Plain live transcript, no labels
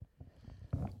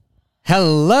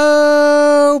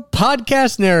Hello,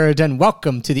 podcast nerds, and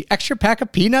welcome to the Extra Pack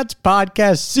of Peanuts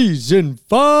podcast, season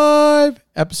 5,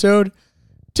 episode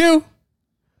 2.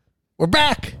 We're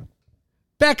back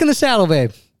in the saddle,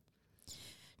 babe.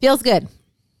 Feels good.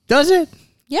 Does it?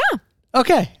 Yeah.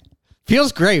 Okay.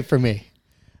 Feels great for me.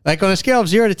 Like on a scale of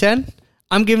 0 to 10,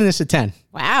 I'm giving this a 10.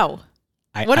 Wow.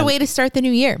 What a way to start the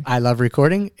new year. I love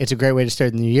recording. It's a great way to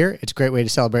start the new year. It's a great way to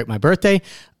celebrate my birthday.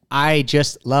 I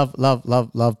just love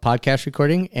podcast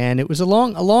recording, and it was a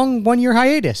long 1-year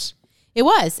hiatus. It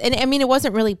was. And I mean, it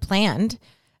wasn't really planned.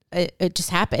 It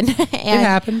just happened. And it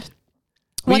happened.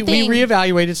 We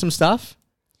reevaluated some stuff,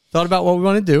 thought about what we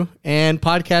want to do, and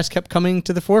podcasts kept coming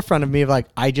to the forefront of me of like,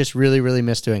 I just really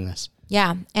miss doing this.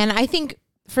 Yeah. And I think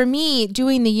for me,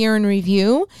 doing the year in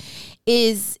review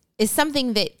is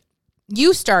something that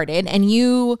you started, and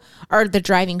you are the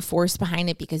driving force behind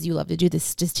it because you love to do the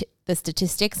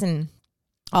statistics and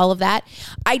all of that.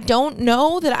 I don't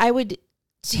know that I would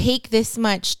take this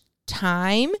much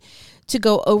time to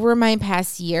go over my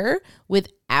past year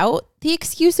without the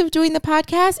excuse of doing the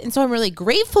podcast. And so I'm really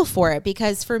grateful for it,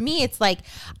 because for me, it's like,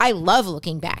 I love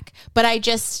looking back, but I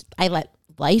let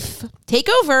life take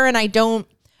over, and I don't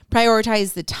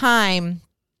prioritize the time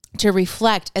to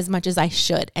reflect as much as I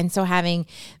should. And so having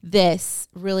this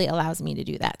really allows me to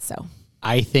do that. So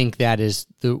I think that is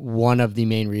one of the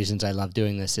main reasons I love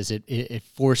doing this is it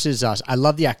forces us. I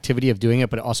love the activity of doing it,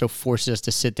 but it also forces us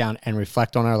to sit down and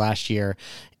reflect on our last year,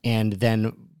 and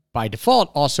then by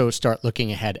default also start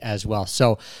looking ahead as well.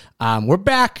 So we're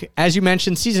back. As you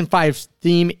mentioned, season 5's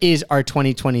theme is our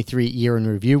 2023 year in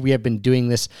review. We have been doing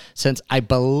this since, I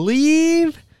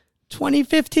believe,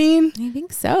 2015. I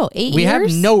think so. 8 years. We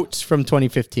have notes from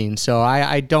 2015, so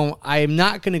I'm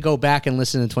not going to go back and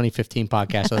listen to the 2015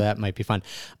 podcast. So that might be fun.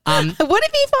 Would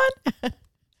it be fun?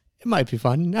 It might be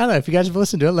fun. I don't know if you guys have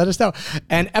listened to it. Let us know.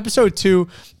 And episode 2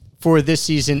 for this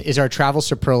season is our travel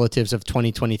superlatives of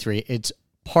 2023. It's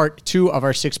part 2 of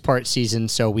our 6-part season.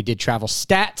 So we did travel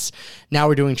stats. Now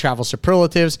we're doing travel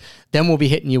superlatives. Then we'll be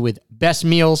hitting you with best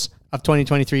meals of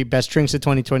 2023, best drinks of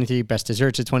 2023, best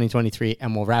desserts of 2023,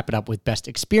 and we'll wrap it up with best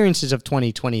experiences of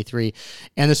 2023.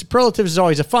 And the superlatives is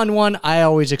always a fun one. I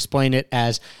always explain it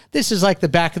as this is like the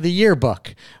back of the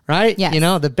yearbook, right? Yes. You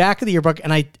know, the back of the yearbook.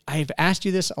 And I've asked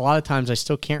you this a lot of times. I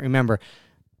still can't remember.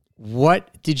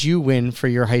 What did you win for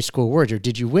your high school awards, or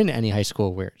did you win any high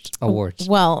school awards?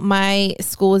 Well, my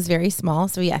school was very small,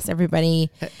 so yes, everyone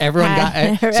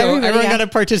got a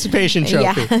participation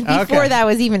trophy. Yeah, before that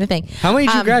was even a thing. How many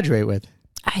did you graduate with?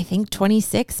 I think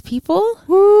 26 people.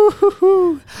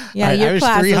 Woo-hoo-hoo. Yeah, I was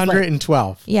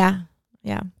 312. Yeah.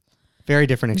 Very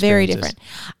different experiences. Very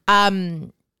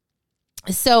different.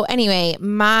 So anyway,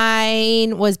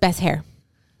 mine was best hair.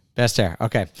 Best hair.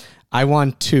 Okay. I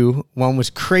won 2. One was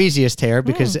craziest hair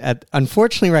because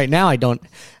unfortunately right now I don't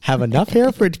have enough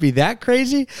hair for it to be that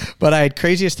crazy, but I had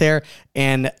craziest hair,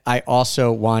 and I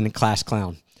also won class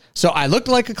clown. So I looked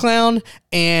like a clown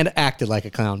and acted like a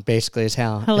clown, basically is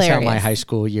how my high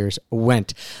school years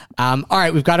went. All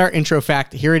right, we've got our intro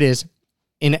fact. Here it is.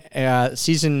 In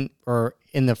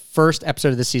the first episode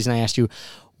of this season, I asked you,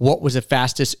 what was the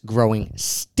fastest growing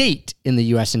state in the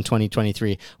U.S. in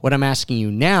 2023? What I'm asking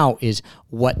you now is,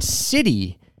 what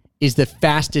city is the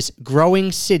fastest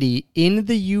growing city in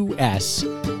the U.S.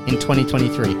 in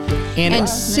 2023? And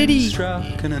city,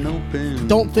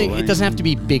 don't think, it doesn't have to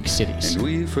be big cities.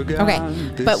 Okay,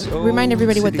 but remind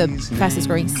everybody what the fastest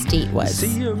growing state was.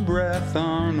 South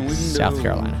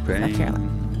Carolina. South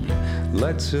Carolina.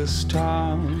 Let's just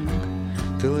talk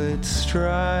till it strikes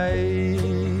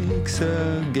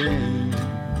again.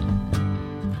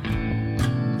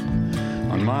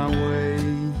 On my way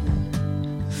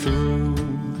through,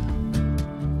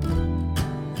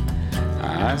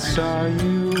 I saw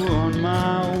you on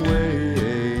my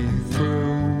way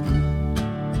through.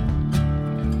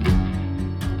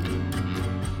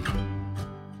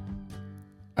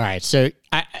 All right, so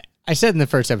I said in the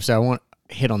first episode, I won't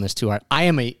hit on this too hard. I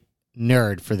am a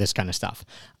nerd for this kind of stuff.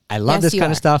 I love this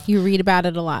kind of stuff. You read about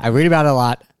it a lot. I read about it a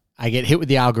lot. I get hit with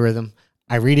the algorithm.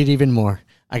 I read it even more.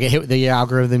 I get hit with the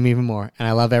algorithm even more. And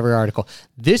I love every article.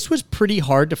 This was pretty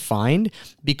hard to find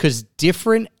because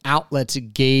different outlets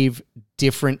gave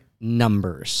different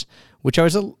numbers, which I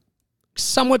was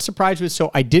somewhat surprised with.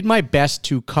 So I did my best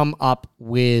to come up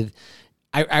with,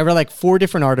 I read like 4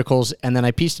 different articles, and then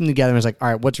I pieced them together and was like, all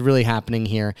right, what's really happening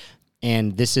here?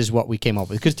 And this is what we came up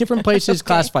with. Because different places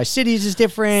classify cities as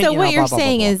different. So what you're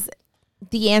saying is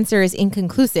the answer is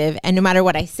inconclusive, and no matter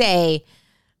what I say,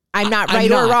 I'm not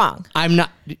right or wrong. I'm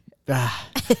not.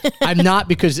 I'm not,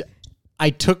 because I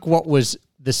took what was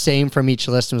the same from each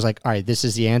list and was like, all right, this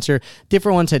is the answer.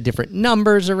 Different ones had different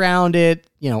numbers around it,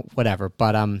 whatever.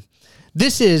 But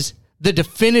this is the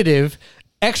definitive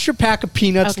extra pack of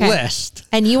peanuts list.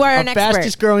 And you are an expert.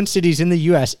 Fastest growing cities in the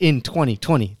U.S. in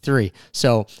 2023.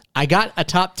 So I got a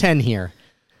top 10 here.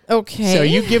 Okay. So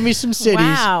you give me some cities.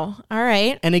 Wow. All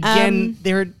right. And again,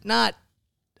 they're not,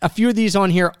 a few of these on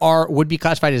here would be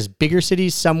classified as bigger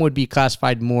cities. Some would be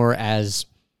classified more as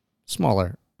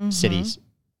smaller cities.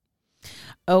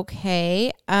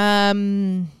 Okay.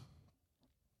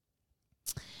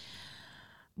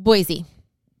 Boise.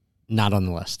 Not on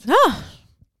the list. Oh,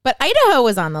 but Idaho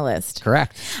was on the list.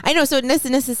 Correct. I know. So it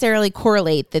doesn't necessarily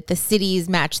correlate that the cities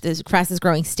match the fastest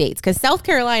growing states, because South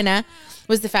Carolina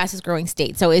was the fastest growing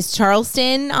state. So is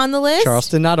Charleston on the list?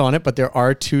 Charleston not on it, but there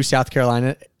are 2 South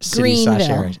Carolina cities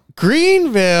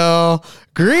Greenville.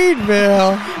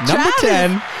 Greenville, number Travis,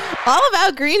 10. All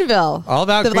about Greenville. All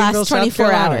about the Greenville, last 24 South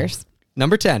Carolina. hours.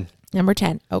 Number 10. Number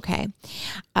 10. Okay.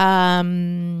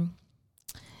 Raleigh.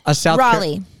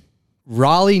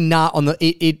 Raleigh not on the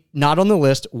it not on the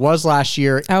list, was last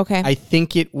year. Okay. I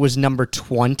think it was number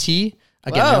 20.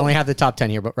 Again, I only have the top 10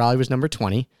 here, but Raleigh was number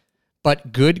 20.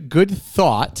 But good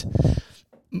thought.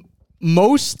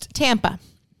 Tampa.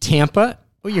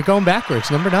 Oh, you're going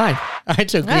backwards. Number 9. All right,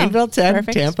 so Greenville 10,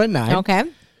 perfect. Tampa 9. Okay.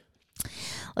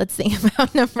 Let's think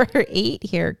about number 8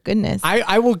 here. Goodness.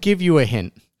 I will give you a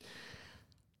hint.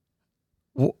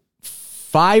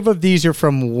 5 of these are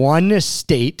from one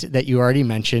state that you already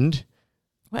mentioned.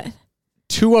 What?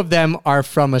 2 of them are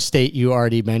from a state you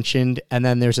already mentioned, and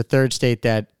then there's a third state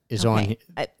that is on.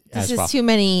 This is too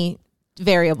many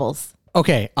variables.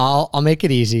 Okay, I'll make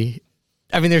it easy.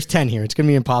 I mean, there's 10 here. It's going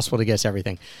to be impossible to guess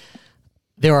everything.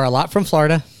 There are a lot from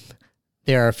Florida.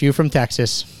 There are a few from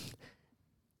Texas.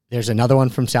 There's another one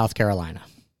from South Carolina.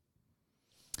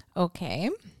 Okay.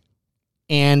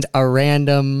 And a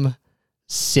random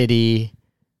city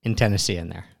in Tennessee in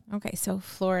there. Okay, so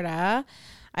Florida.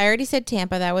 I already said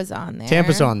Tampa. That was on there.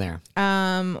 Tampa's on there.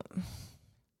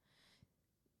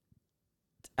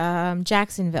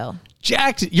 Jacksonville.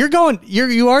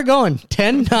 You are going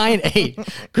 10, 9, 8.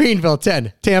 Greenville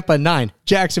 10, Tampa 9,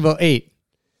 Jacksonville 8.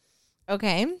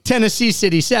 Okay. Tennessee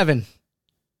City 7.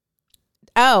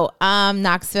 Oh,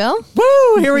 Knoxville.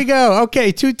 Woo, here we go.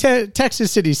 Okay, 2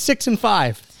 Texas cities, 6 and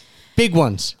 5. Big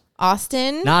ones.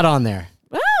 Austin. Not on there.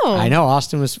 Oh. I know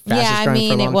Austin was fastest growing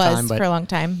for a long time. For a long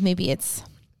time. Maybe it's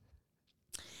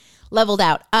leveled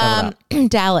out.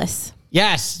 Dallas.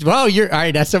 Yes. Well, all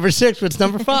right. That's number 6. What's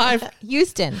number 5?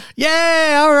 Houston.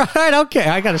 Yay. All right. Okay.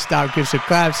 I got to stop. Give some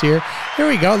claps here. Here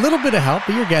we go. A little bit of help,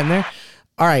 but you're getting there.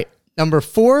 All right. Number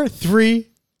 4, 3,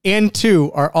 and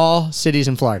 2 are all cities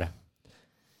in Florida.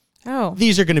 Oh.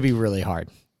 These are going to be really hard.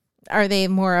 Are they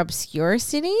more obscure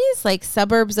cities? Like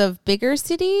suburbs of bigger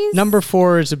cities? Number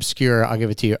 4 is obscure. I'll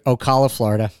give it to you. Ocala,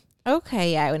 Florida.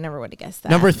 Okay. Yeah, I never would have guessed that.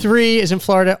 Number 3 is in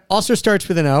Florida. Also starts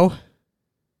with an O.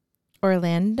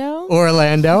 Orlando.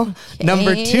 Okay.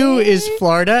 Number 2 is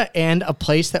Florida, and a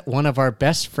place that one of our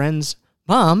best friends'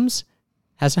 moms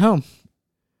has a home.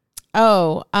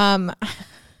 Oh,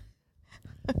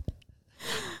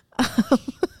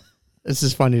 This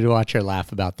is funny to watch her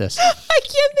laugh about this. I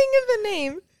can't think of the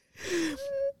name.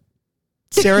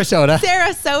 Sarasota.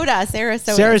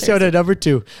 Sarasota, number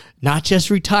 2. Not just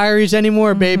retirees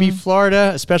anymore, baby. Florida,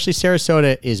 especially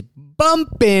Sarasota, is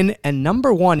bumping. And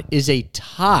number 1 is a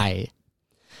tie.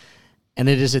 And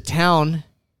it is a town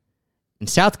in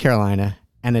South Carolina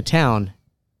and a town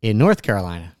in North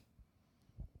Carolina.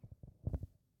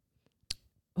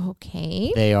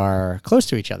 Okay. They are close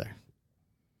to each other.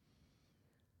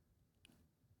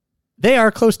 They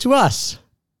are close to us.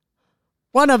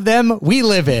 One of them we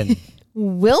live in.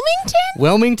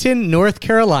 Wilmington, North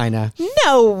Carolina.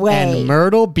 No way. And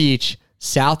Myrtle Beach,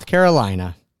 South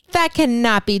Carolina. That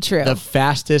cannot be true. The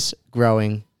fastest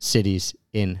growing cities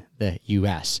in the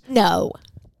U.S. No.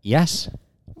 Yes.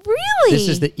 Really? This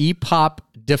is the EPOP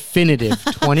definitive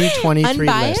 2023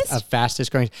 Unbiased? list of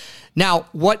fastest growing. Now,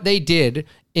 what they did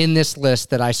in this list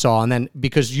that I saw, and then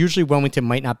because usually Wilmington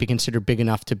might not be considered big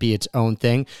enough to be its own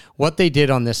thing, what they did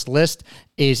on this list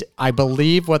is, I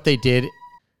believe what they did,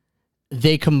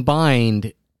 they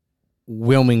combined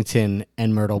Wilmington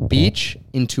and Myrtle Beach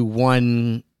into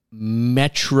one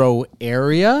metro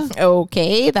area.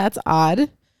 Okay, that's odd.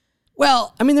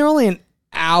 Well, I mean, they're only an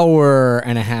hour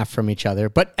and a half from each other.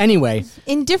 But anyway.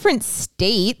 In different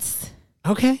states.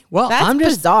 Okay. Well, that's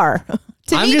bizarre.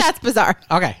 That's bizarre.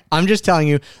 Okay. I'm just telling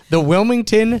you, the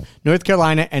Wilmington, North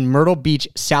Carolina, and Myrtle Beach,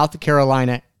 South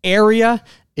Carolina area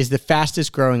is the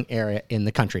fastest growing area in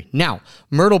the country. Now,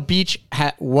 Myrtle Beach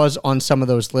was on some of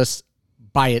those lists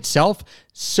by itself.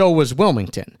 So was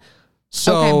Wilmington.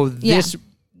 So this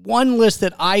one list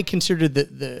that I considered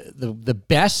the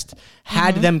best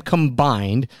had them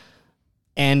combined,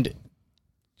 and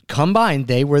combined,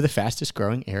 they were the fastest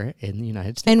growing area in the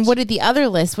United States. And what did the other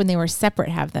lists when they were separate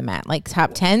have them at? Like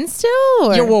top 10 still?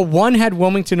 Or? Yeah, well, one had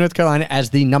Wilmington, North Carolina as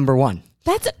the number one.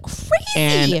 That's crazy.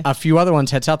 And a few other ones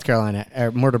had South Carolina,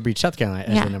 or Myrtle Beach, South Carolina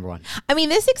as the number one. I mean,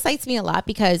 this excites me a lot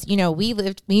because,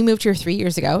 we moved here 3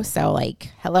 years ago. So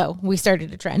hello, we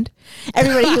started a trend.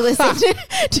 Everybody who listened to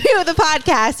the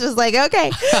podcast was like,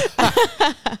 okay.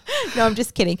 No, I'm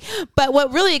just kidding. But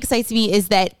what really excites me is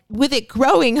that with it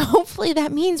growing, hopefully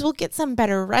that means we'll get some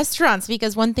better restaurants,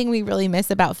 because one thing we really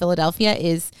miss about Philadelphia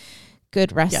is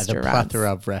good restaurants. Yeah, the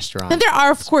plethora of restaurants. And there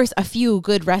are, of course, a few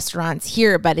good restaurants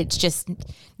here, but it's just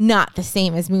not the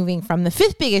same as moving from the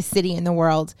fifth biggest city in the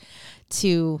world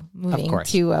to moving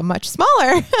to a much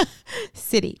smaller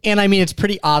city. And I mean, it's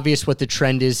pretty obvious what the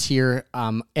trend is here.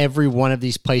 Every one of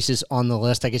these places on the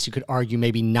list, I guess you could argue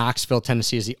maybe Knoxville,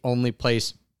 Tennessee is the only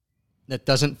place that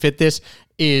doesn't fit this,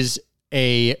 is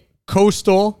a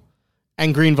coastal,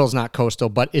 and Greenville's not coastal,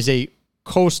 but is a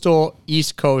coastal,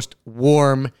 East Coast,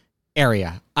 warm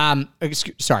area.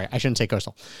 Sorry, I shouldn't say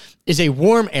coastal. Is a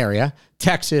warm area,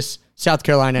 Texas, South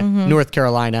Carolina, North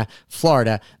Carolina,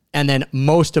 Florida, and then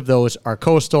most of those are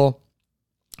coastal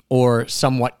or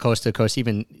somewhat coast to coast.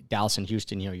 Even Dallas and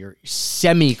Houston, you're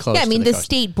semi-close. Yeah, I mean, the coast.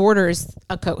 state borders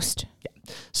a coast.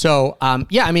 Yeah. So, I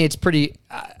mean, it's pretty,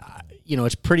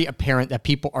 it's pretty apparent that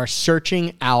people are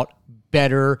searching out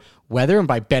better weather, and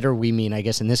by better we mean, I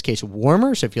guess in this case,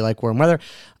 warmer. So if you like warm weather.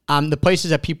 The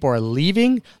places that people are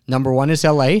leaving, number 1 is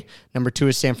LA, number 2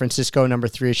 is San Francisco, number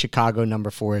 3 is Chicago,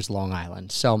 number 4 is Long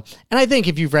Island. So, and I think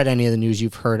if you've read any of the news,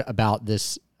 you've heard about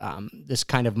this this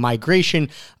kind of migration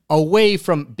away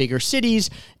from bigger cities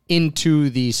into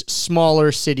these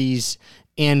smaller cities,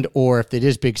 and or if it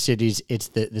is big cities, it's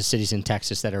the cities in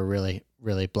Texas that are really,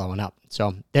 really blowing up.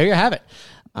 So there you have it.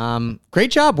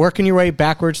 Great job working your way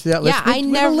backwards through that list. Yeah,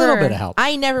 with a little bit of help.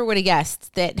 I never would have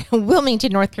guessed that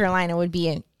Wilmington, North Carolina would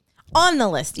be on the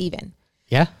list even.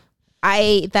 Yeah.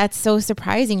 That's so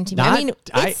surprising to me. I mean,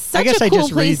 it's such a cool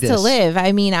place to live.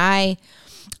 I mean, I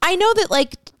know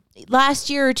that last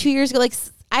year or 2 years ago, I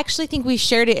actually think we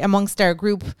shared it amongst our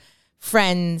group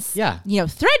friends. Yeah.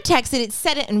 Thread texted it,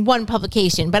 said it in one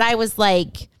publication, but I was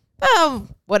like, oh,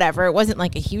 whatever. It wasn't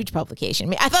like a huge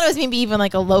publication. I thought it was maybe even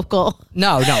like a local.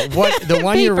 No. What the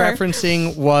one you're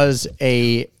referencing was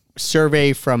a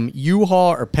survey from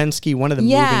U-Haul or Penske, one of the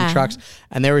moving trucks,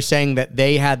 and they were saying that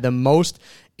they had the most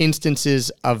instances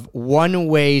of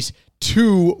one-ways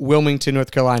to Wilmington,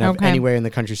 North Carolina, of anywhere in the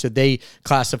country. So they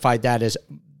classified that as,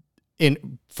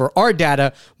 for our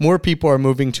data, more people are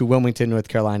moving to Wilmington, North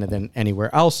Carolina than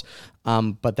anywhere else.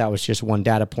 But that was just one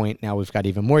data point. Now we've got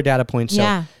even more data points.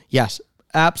 So yes,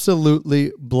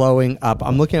 absolutely blowing up.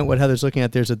 I'm looking at what Heather's looking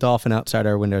at. There's a dolphin outside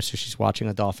our window, so she's watching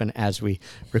a dolphin as we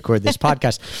record this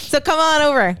podcast. So come on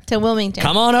over to Wilmington.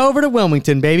 Come on over to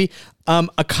Wilmington, baby.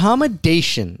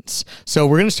 Accommodations. So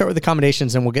we're going to start with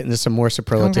accommodations, and we'll get into some more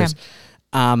superlatives.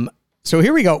 So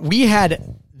here we go.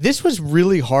 This was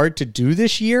really hard to do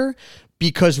this year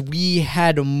because we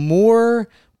had more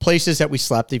places that we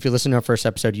slept. If you listen to our first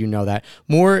episode, you know that.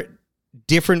 More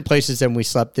different places than we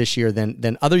slept this year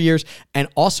than other years, and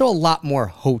also a lot more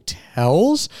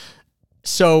hotels.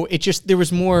 So there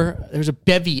was a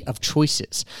bevy of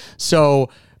choices. So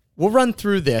we'll run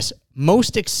through this.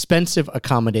 Most expensive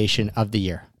accommodation of the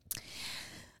year.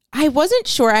 I wasn't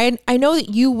sure. I know that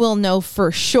you will know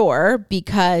for sure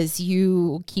because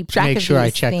you keep track of these things.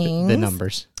 Make sure I check the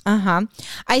numbers.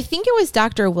 I think it was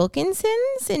Dr.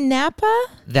 Wilkinson's in Napa.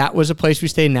 That was a place we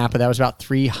stayed in Napa. That was about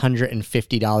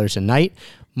 $350 a night.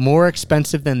 More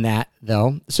expensive than that,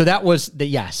 though. So that was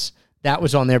that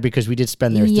was on there because we did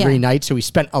spend there 3 nights. So we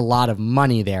spent a lot of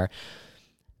money there.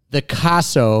 The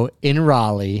Caso in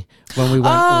Raleigh, when we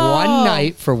went one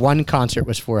night for one concert,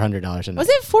 was $400 a night. Was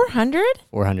it $400?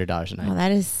 $400 a night. Oh,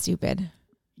 that is stupid.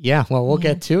 Yeah, well, we'll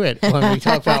get to it when we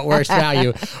talk about worst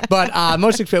value. But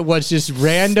most expensive was just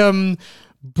random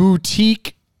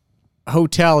boutique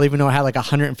hotel, even though it had like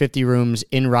 150 rooms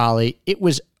in Raleigh. It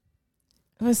was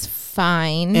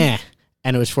fine. And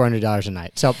it was $400 a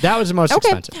night. So that was the most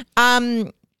expensive.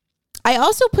 I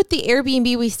also put the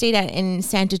Airbnb we stayed at in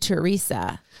Santa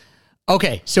Teresa.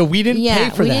 Okay, so we didn't pay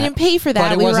for that. We didn't pay for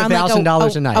that. But it was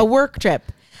 $1,000 a night. A work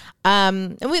trip.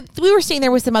 And we were staying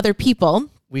there with some other people.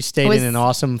 We stayed in an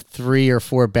awesome 3 or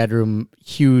 4 bedroom,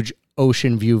 huge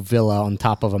ocean view villa on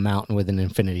top of a mountain with an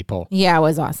infinity pool. Yeah, it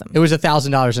was awesome. It was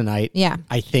 $1,000 a night. Yeah.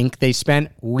 I think they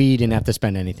spent. We didn't have to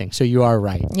spend anything. So you are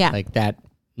right. Yeah. Like that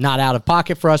not out of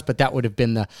pocket for us, but that would have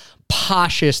been the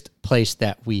poshest place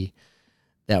that we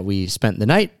spent the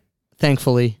night.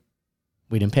 Thankfully,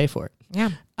 we didn't pay for it.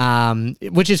 Yeah.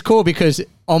 Which is cool because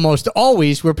almost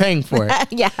always we're paying for it.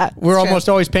 Yeah. We're almost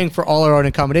always paying for all our own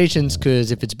accommodations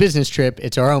because if it's a business trip,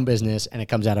 it's our own business and it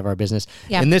comes out of our business.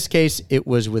 Yeah. In this case, it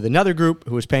was with another group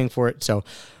who was paying for it. So,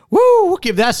 woo, we'll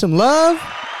give that some love.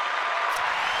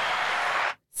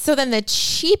 So then the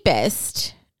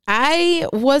cheapest, I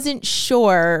wasn't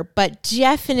sure, but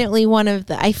definitely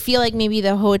I feel like maybe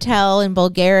the hotel in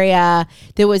Bulgaria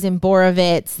that was in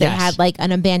Borovets that had like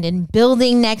an abandoned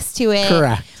building next to it.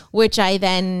 Correct. Which I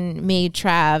then made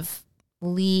Trav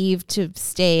leave to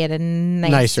stay at a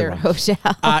nicer hotel.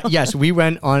 Yes, we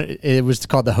went on, it was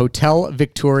called the Hotel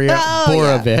Victoria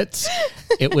Borovets.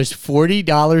 Yeah. It was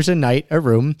 $40 a night a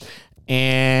room.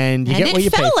 And you get what you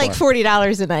pay for. It felt like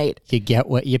 $40 a night. You get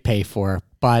what you pay for.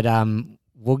 But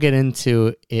we'll get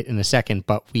into it in a second.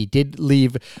 But we did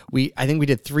leave. I think we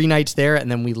did 3 nights there, and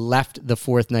then we left the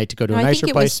 4th night to go to a nicer place. I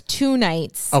think it was 2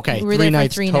 nights. Okay, we were 3 there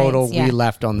nights for 3 total. Nights, yeah. We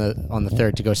left on the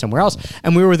 3rd to go somewhere else.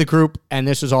 And we were with a group, and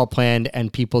this was all planned,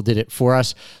 and people did it for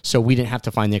us. So we didn't have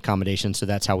to find the accommodation. So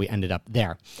that's how we ended up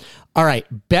there. All right,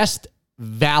 best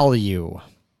value.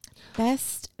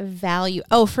 Best value.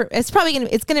 Oh, it's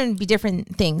gonna be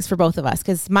different things for both of us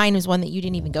because mine was one that you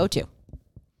didn't even go to.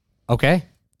 Okay.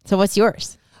 So what's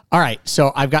yours? All right.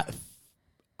 So I've got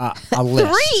a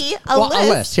list. 3? A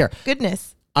list here.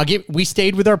 Goodness. We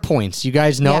stayed with our points. You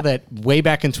guys know that way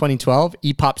back in 2012,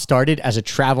 EPOP started as a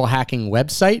travel hacking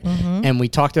website, and we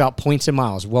talked about points and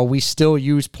miles. Well, we still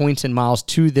use points and miles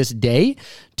to this day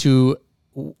to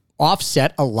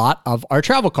offset a lot of our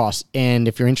travel costs. And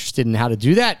if you're interested in how to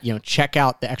do that, check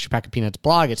out the Extra Pack of Peanuts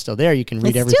blog. It's still there. You can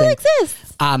read everything. It still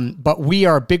exists. But we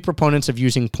are big proponents of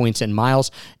using points and miles.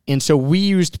 And so we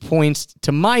used points,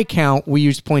 to my count, we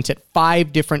used points at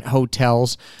 5 different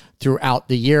hotels throughout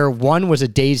the year. One was a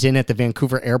Days Inn at the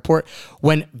Vancouver airport.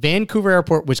 When Vancouver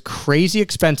airport was crazy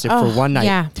expensive for one night,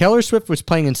 yeah. Taylor Swift was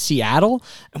playing in Seattle,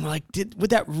 and we're like,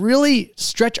 would that really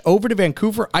stretch over to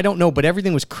Vancouver? I don't know, but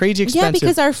everything was crazy expensive. Yeah,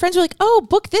 because our friends were like, oh,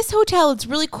 book this hotel. It's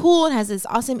really cool. It has this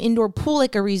awesome indoor pool,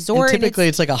 like a resort. And typically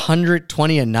it's like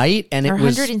 $120 a night, and it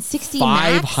was $160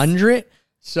 $500. Max?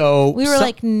 So we were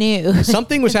like, no.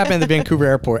 Something was happening at the Vancouver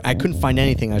airport. I couldn't find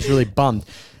anything. I was really bummed.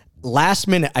 Last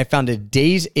minute, I found a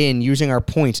Days Inn using our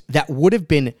points that would have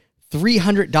been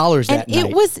 $300 that night. And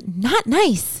it was not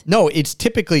nice. No, it's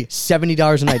typically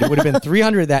 $70 a night. It would have been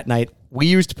 $300 that night. We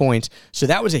used points. So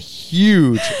that was a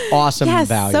huge, awesome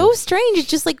value. So strange. It's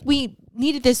just like we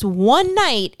needed this one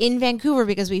night in Vancouver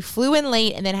because we flew in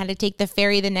late and then had to take the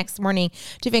ferry the next morning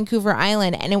to Vancouver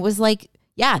Island. And it was like,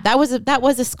 yeah, that was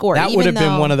a score. That would have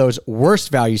been one of those worst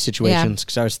value situations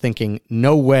because I was thinking,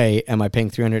 no way am I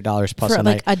paying $300 plus a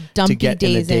night to get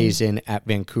in the Days Inn at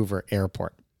Vancouver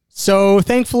Airport. So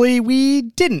thankfully, we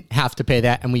didn't have to pay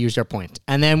that, and we used our points.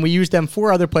 And then we used them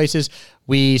for other places.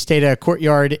 We stayed at a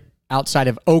courtyard outside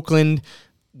of Oakland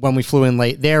when we flew in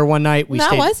late there one night.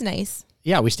 That was nice.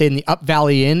 Yeah, we stayed in the Up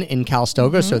Valley Inn in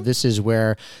Calistoga. So this is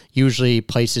where usually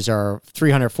places are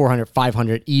 $300, $400,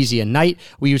 $500 easy a night.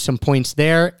 We used some points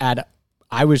there.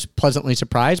 I was pleasantly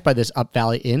surprised by this Up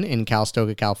Valley Inn in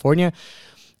Calistoga, California.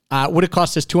 Would have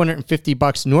cost us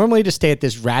 $250 normally to stay at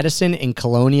this Radisson in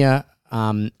Colonia,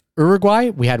 Uruguay.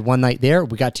 We had one night there.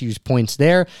 We got to use points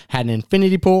there. Had an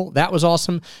infinity pool. That was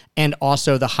awesome. And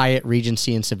also the Hyatt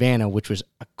Regency in Savannah, which was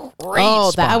a great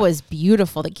spot. That was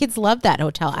beautiful. The kids loved that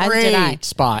hotel, as did I. Great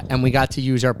spot. And we got to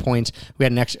use our points. We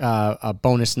had a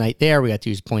bonus night there. We got to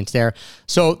use points there.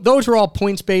 So those were all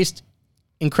points-based.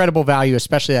 Incredible value,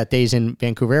 especially that Days in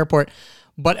Vancouver Airport.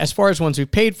 But as far as ones we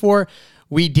paid for,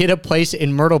 we did a place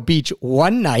in Myrtle Beach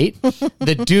one night,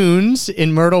 the Dunes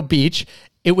in Myrtle Beach.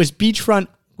 It was beachfront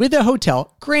with a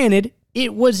hotel. Granted,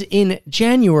 it was in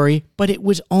January, but it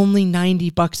was only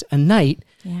 $90 a night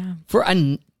for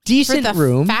a decent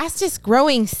room. Fastest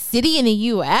growing city in the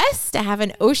U.S. to have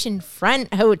an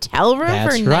oceanfront hotel room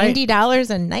for $90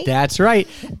 a night. That's right.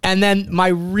 And then my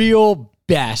real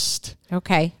best.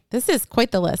 Okay. This is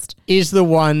quite the list. Is the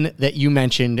one that you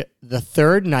mentioned, the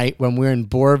 3rd night when we were in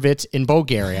Borovets in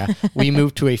Bulgaria. We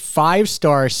moved to a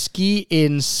 5-star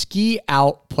ski-in,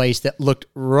 ski-out place that looked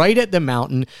right at the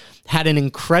mountain, had an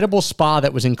incredible spa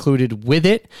that was included with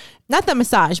it. Not the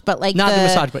massage, but like the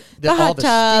massage, but the hot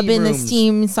tub and the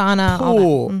steam sauna,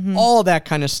 pool, all that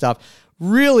kind of stuff.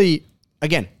 Really,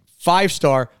 again,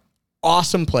 5-star,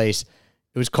 awesome place.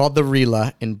 It was called the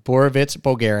Rila in Borovets,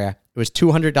 Bulgaria. It was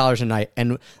 $200 a night.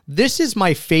 And this is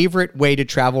my favorite way to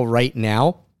travel right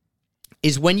now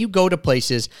is when you go to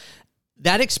places,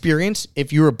 that experience,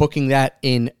 if you were booking that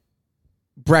in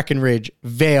Breckenridge,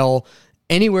 Vail,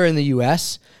 anywhere in the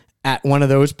U.S. at one of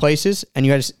those places, and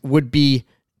you guys would be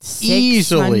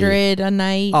easily $600 a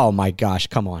night. Oh my gosh,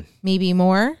 come on. Maybe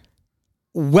more.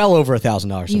 Well over $1,000 a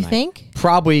night. You think?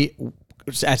 Probably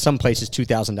at some places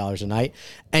 $2,000 a night.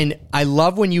 And I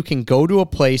love when you can go to a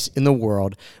place in the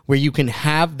world where you can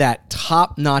have that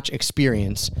top-notch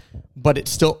experience, but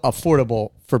it's still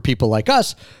affordable for people like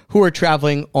us who are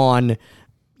traveling on,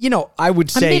 I would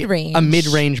say a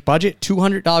mid-range budget,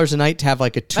 $200 a night to have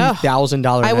like a $2,000 a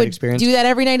night experience. I would do that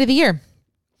every night of the year.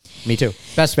 Me too.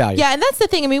 Best value. Yeah, and that's the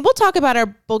thing. I mean, we'll talk about our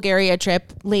Bulgaria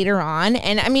trip later on.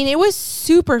 And I mean, it was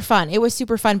super fun.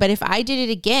 But if I did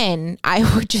it again, I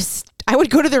would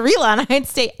go to the Rila and I'd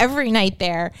stay every night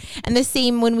there. And the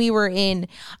same when we were in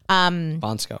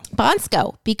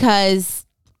Bonsko, because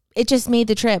it just made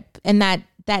the trip and that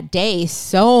day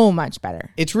so much better.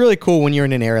 It's really cool when you're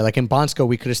in an area like in Bonsko.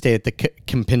 We could have stayed at the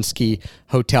Kempinski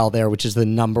Hotel there, which is the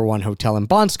 #1 hotel in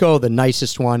Bonsko, the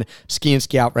nicest one. Ski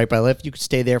out right by the lift. You could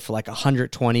stay there for like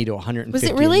 $120 to $150. Was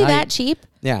it really that cheap?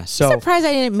 Yeah. So I'm surprised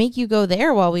I didn't make you go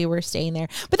there while we were staying there.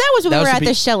 But that was when we were at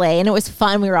the chalet, and it was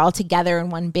fun. We were all together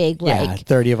in one big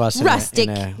 30 of us rustic,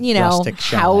 rustic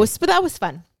house. But that was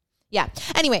fun. Yeah.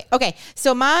 Anyway, okay.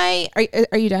 So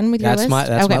are you done with your list?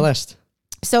 That's my list.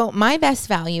 So my best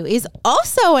value is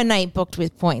also a night booked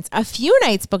with points, a few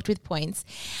nights booked with points.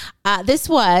 This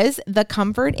was the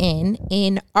Comfort Inn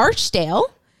in Archdale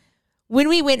when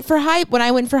I went for High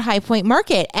Point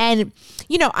Market. And,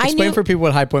 Explain for people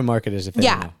what High Point Market is if they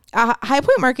don't know. High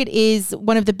Point Market is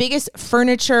one of the biggest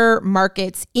furniture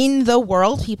markets in the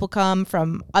world. People come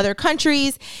from other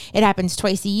countries. It happens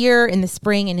twice a year, in the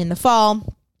spring and in the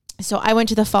fall. So I went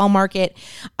to the fall market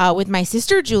with my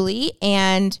sister, Julie,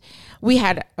 and we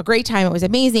had a great time. It was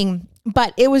amazing,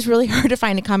 but it was really hard to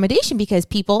find accommodation because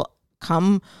people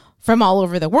come from all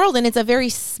over the world, and it's a very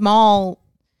small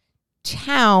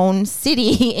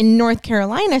city in North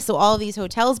Carolina. So all of these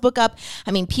hotels book up.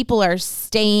 I mean, people are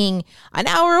staying an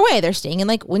hour away. They're staying in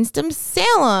like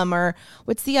Winston-Salem, or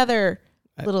what's the other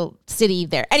little city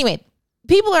there? Anyway,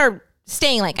 people are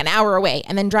staying like an hour away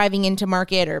and then driving into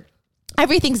market, or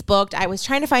everything's booked. I was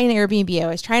trying to find an Airbnb. I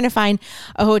was trying to find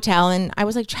a hotel, and I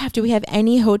was like, Trav, do we have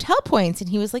any hotel points? And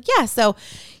he was like, yeah. So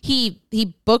he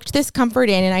booked this Comfort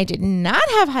Inn, and I did not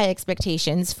have high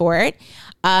expectations for it.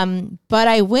 But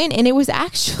I went, and it was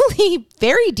actually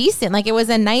very decent. Like, it was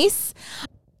a nice,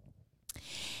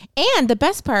 and the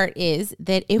best part is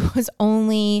that it was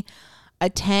only a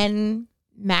 10,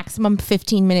 maximum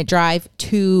 15-minute drive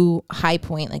to High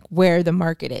Point, like where the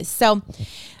market is. So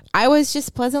I was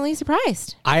just pleasantly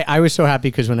surprised. I was so happy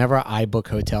because whenever I book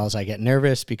hotels, I get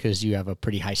nervous because you have a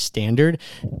pretty high standard.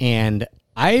 And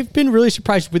I've been really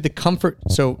surprised with the comfort.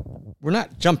 So we're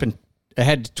not jumping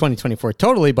ahead to 2024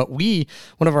 totally, but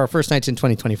one of our first nights in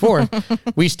 2024,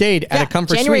 we stayed at a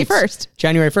Comfort January Suites. 1st.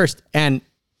 January 1st. And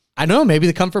I don't know, maybe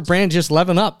the Comfort brand just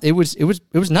leveling up. It was nice.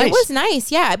 It was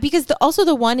nice, yeah. Because also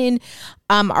the one in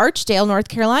Archdale, North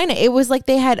Carolina, it was like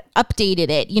they had updated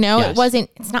it. Yes.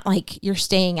 It's not like you're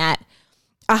staying at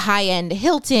a high-end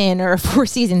Hilton or a Four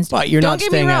Seasons. But you're not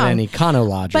staying at an Econo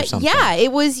Lodge or something. Yeah,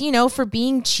 it was, for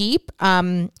being cheap.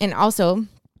 And also,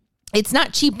 it's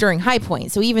not cheap during High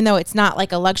Point. So even though it's not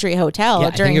like a luxury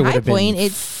hotel during High Point,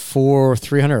 it's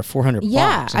 $300 or $400.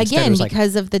 Yeah, again,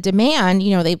 because of the demand,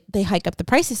 they hike up the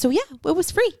prices. So yeah, it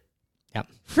was free. Yep.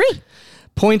 Free.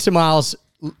 Points and miles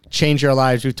change our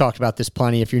lives. We've talked about this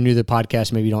plenty. If you're new to the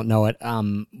podcast, maybe you don't know it.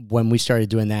 When we started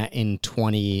doing that in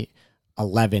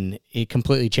 2011, it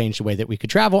completely changed the way that we could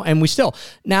travel. And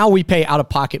now we pay out of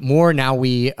pocket more. Now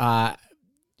we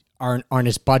aren't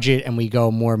as budget, and we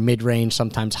go more mid-range,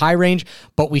 sometimes high range,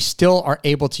 but we still are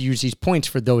able to use these points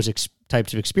for those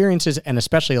types of experiences, and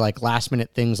especially like last minute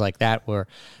things like that were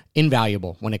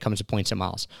invaluable when it comes to points and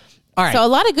miles. All right. So a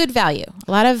lot of good value,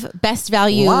 a lot of best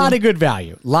value. A lot of good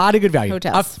value.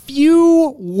 Hotels. A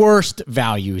few worst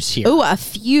values here. Oh, a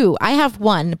few. I have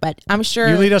one, but I'm sure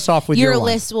you lead us off with your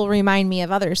list will remind me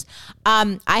of others.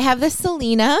 I have the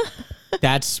Selena.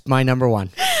 That's my number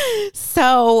one.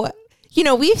 So,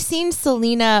 we've seen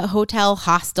Selena hotel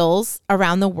hostels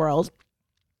around the world.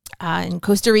 In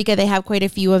Costa Rica, they have quite a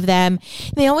few of them.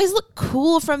 They always look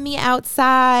cool from the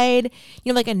outside,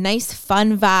 like a nice,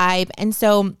 fun vibe. And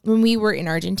so when we were in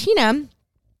Argentina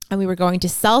and we were going to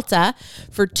Salta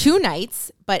for 2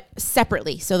 nights, but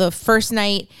separately. So the first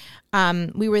night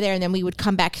we were there, and then we would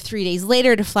come back 3 days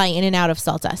later to fly in and out of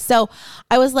Salta. So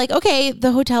I was like, okay,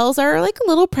 the hotels are like a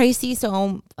little pricey,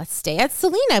 so let's stay at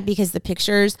Selena because the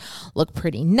pictures look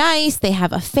pretty nice. They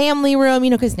have a family room,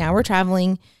 because now we're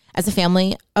traveling as a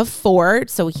family of 4,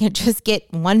 so we can't just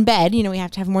get one bed. We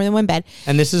have to have more than one bed.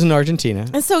 And this is in Argentina.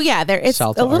 And so, yeah, it's a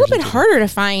South of little bit Argentina. harder to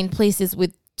find places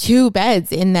with 2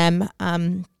 beds in them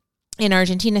in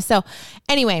Argentina. So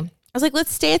anyway, I was like,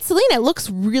 let's stay at Selena. It looks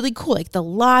really cool. Like the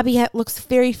lobby looks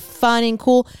very fun and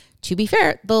cool. To be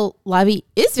fair, the lobby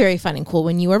is very fun and cool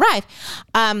when you arrive.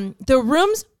 The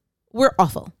rooms were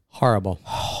awful. Horrible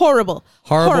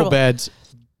Horrible. beds.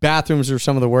 Bathrooms are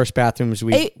some of the worst bathrooms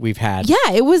we've had.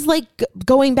 Yeah, it was like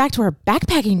going back to our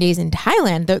backpacking days in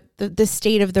Thailand. The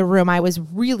state of the room, I was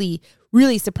really,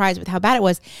 really surprised with how bad it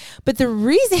was. But the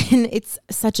reason it's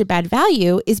such a bad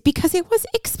value is because it was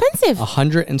expensive.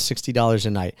 $160 a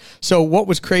night. So what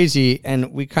was crazy,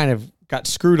 and we kind of got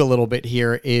screwed a little bit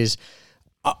here, is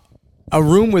a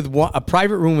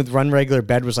private room with one regular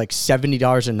bed was like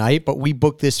 $70 a night, but we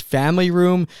booked this family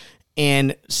room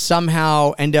and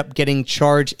somehow end up getting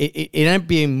charged. It ended up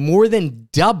being more than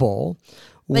double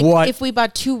what if we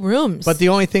bought 2 rooms. But the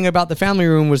only thing about the family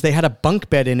room was they had a bunk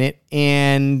bed in it,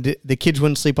 and the kids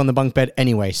wouldn't sleep on the bunk bed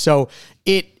anyway. So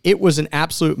it was an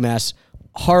absolute mess.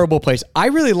 Horrible place. I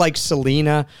really like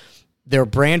Selena, their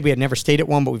brand. We had never stayed at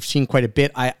one, but we've seen quite a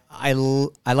bit. I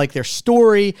like their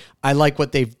story. I like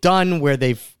what they've done, where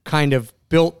they've kind of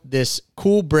built this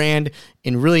cool brand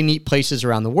in really neat places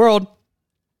around the world.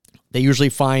 They usually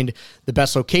find the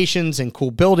best locations and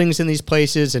cool buildings in these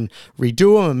places and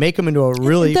redo them and make them into a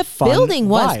really fun The building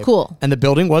was vibe. cool. And the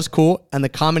building was cool, and the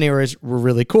common areas were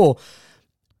really cool.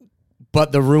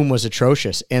 But the room was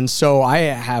atrocious. And so I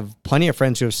have plenty of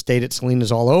friends who have stayed at Selena's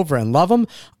all over and love them.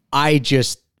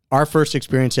 Our first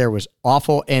experience there was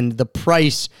awful, and the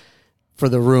price for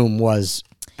the room was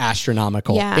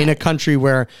astronomical. Yeah. In a country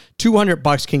where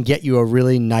 $200 can get you a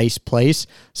really nice place,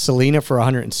 Selena for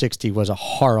 $160 was a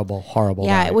horrible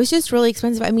Yeah, value. it was just really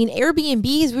expensive. I mean,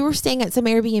 Airbnbs, we were staying at some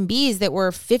Airbnbs that were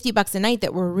 $50 a night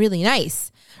that were really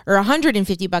nice, or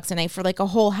 $150 a night for like a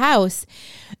whole house.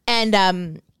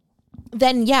 And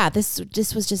then, yeah, this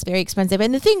was just very expensive.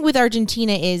 And the thing with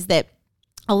Argentina is that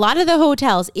a lot of the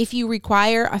hotels, if you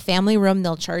require a family room,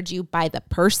 they'll charge you by the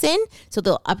person. So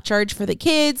they'll upcharge for the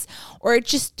kids, or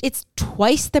it's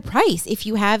twice the price if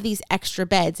you have these extra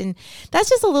beds. And that's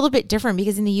just a little bit different,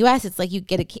 because in the US, it's like you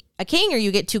get a king or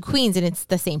you get 2 queens and it's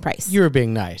the same price. You're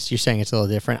being nice. You're saying it's a little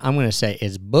different. I'm going to say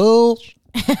it's bullshit.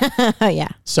 Yeah.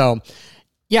 So,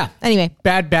 yeah. Anyway.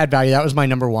 Bad value. That was my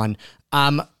number 1.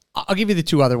 I'll give you the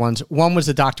 2 other ones. One was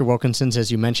the Dr. Wilkinson's,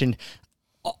 as you mentioned.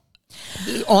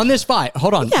 On this vibe,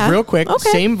 hold on, real quick. Okay.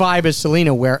 Same vibe as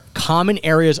Selena, where common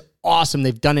areas awesome.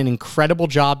 They've done an incredible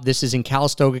job. This is in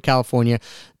Calistoga, California.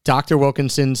 Dr.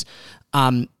 Wilkinson's,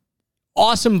 awesome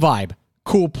vibe.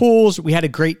 Cool pools. We had a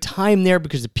great time there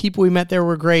because the people we met there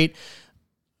were great.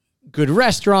 Good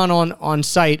restaurant on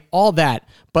site, all that.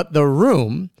 But the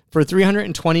room for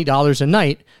 $320 a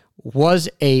night was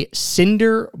a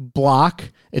cinder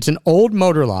block. It's an old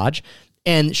motor lodge.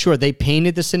 And sure, they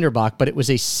painted the cinder block, but it was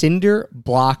a cinder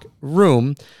block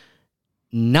room,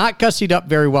 not gussied up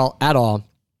very well at all,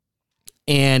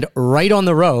 and right on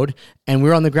the road, and we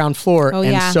were on the ground floor. Oh,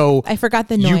 and yeah. so I forgot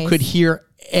the noise. You could hear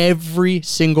every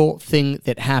single thing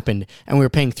that happened, and we were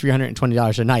paying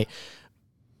 $320 a night.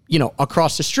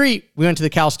 Across the street, we went to the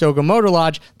Calistoga Motor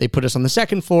Lodge. They put us on the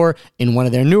second floor in one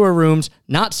of their newer rooms,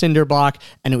 not cinder block,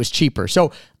 and it was cheaper.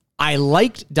 So I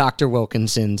liked Dr.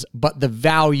 Wilkinson's, but the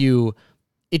value,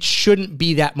 it shouldn't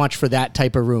be that much for that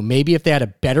type of room. Maybe if they had a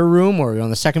better room or on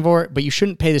the second floor, but you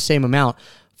shouldn't pay the same amount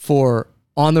for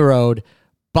on the road,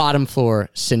 bottom floor,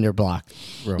 cinder block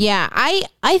room. Yeah,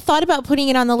 I thought about putting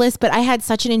it on the list, but I had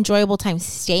such an enjoyable time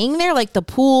staying there. Like the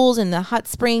pools and the hot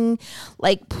spring,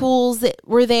 like pools that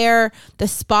were there. The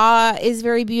spa is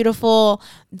very beautiful.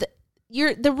 The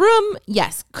room,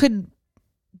 yes, could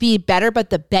be better, but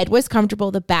the bed was comfortable.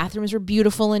 The bathrooms were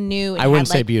beautiful and new. I wouldn't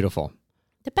say beautiful.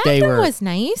 The bathroom was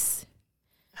nice.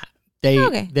 They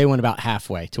went about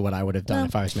halfway to what I would have done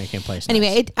if I was making a place.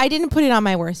 Anyway, nice. I didn't put it on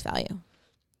my worst value.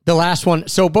 The last one.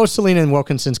 So both Selena and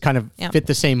Wilkinson's kind of fit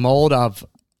the same mold of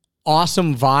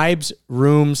awesome vibes,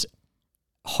 rooms,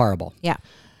 horrible. Yeah.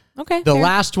 Okay. The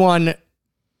last one.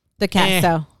 The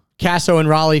Casso. Casso in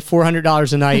Raleigh,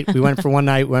 $400 a night. We went for one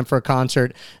night, went for a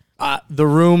concert. The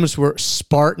rooms were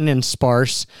Spartan and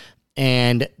sparse,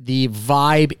 and the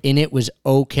vibe in it was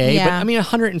okay. Yeah. But I mean,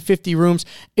 150 rooms.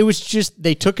 It was just,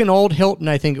 they took an old Hilton,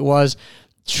 I think it was,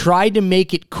 tried to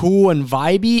make it cool and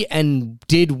vibey, and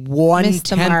did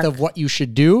 1/10 of what you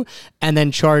should do, and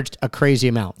then charged a crazy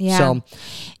amount. Yeah. So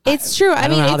it's true. I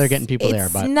don't know how they're getting people there,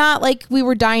 but it's not like we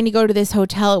were dying to go to this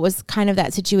hotel. It was kind of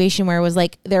that situation where it was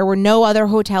like there were no other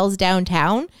hotels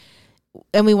downtown,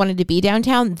 and we wanted to be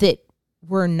downtown that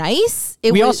were nice.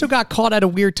 We also got caught at a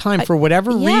weird time for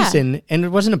whatever reason, and it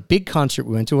wasn't a big concert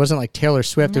we went to. It wasn't like Taylor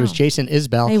Swift. It was Jason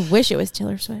Isbell. I wish it was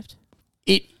Taylor Swift.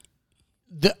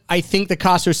 I think the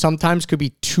cost sometimes could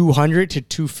be $200 to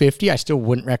 $250. I still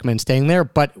wouldn't recommend staying there,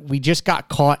 but we just got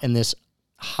caught in this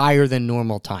higher than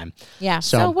normal time. Yeah.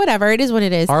 So whatever. It is what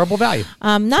it is. Horrible value.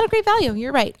 Not a great value.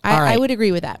 You're right. I would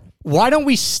agree with that. Why don't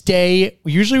we stay?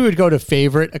 Usually we would go to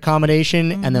favorite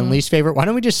accommodation and then least favorite. Why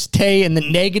don't we just stay in the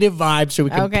negative vibe so we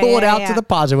can pull it out to the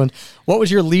positive one? What was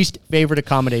your least favorite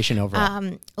accommodation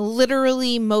overall?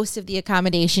 Literally most of the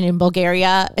accommodation in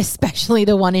Bulgaria, especially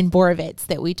the one in Borovets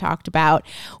that we talked about,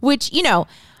 which,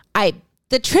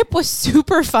 the trip was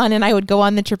super fun and I would go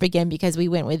on the trip again because we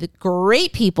went with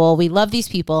great people. We love these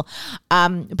people.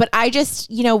 But I just,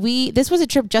 this was a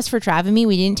trip just for Trav and me.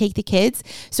 We didn't take the kids.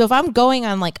 So if I'm going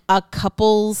on like a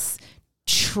couple's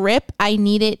trip, I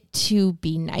need it to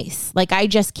be nice. Like I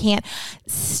just can't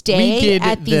stay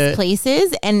at these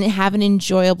places and have an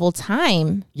enjoyable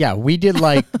time. Yeah, we did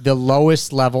like the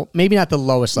lowest level, maybe not the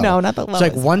lowest level. No, not the lowest.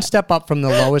 It's like one step up from the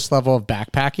lowest level of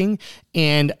backpacking.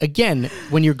 And again,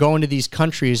 when you're going to these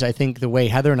countries, I think the way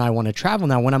Heather and I want to travel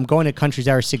now, when I'm going to countries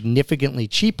that are significantly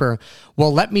cheaper,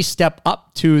 well, let me step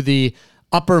up to the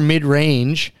upper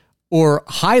mid-range or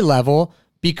high level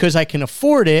because I can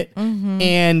afford it,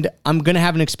 and I'm going to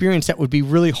have an experience that would be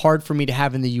really hard for me to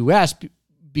have in the U.S.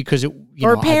 because it,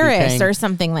 or Paris or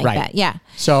something like that. Yeah.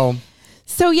 So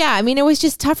yeah, I mean, it was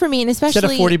just tough for me, and especially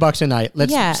instead of $40 a night,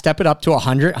 let's step it up to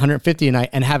 100, 150 a night,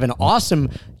 and have an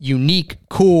awesome, unique,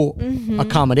 cool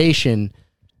accommodation.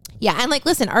 Yeah. And like,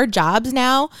 listen, our jobs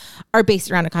now are based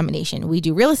around accommodation. We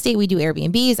do real estate. We do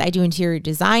Airbnbs. I do interior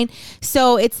design.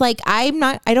 So it's like, I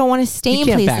don't want to stay in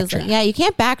places. You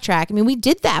can't backtrack. I mean, we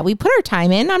did that. We put our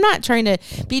time in. I'm not trying to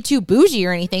be too bougie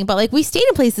or anything, but like we stayed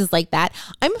in places like that.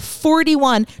 I'm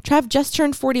 41. Trav just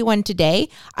turned 41 today.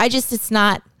 It's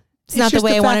not the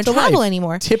way I want to travel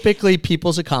anymore. Typically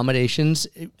people's accommodations,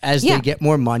 as they get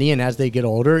more money and as they get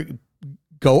older,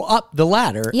 go up the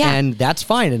ladder, and that's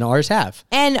fine, and ours have.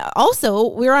 And also,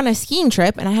 we're on a skiing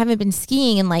trip, and I haven't been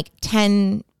skiing in like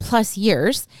 10 plus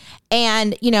years,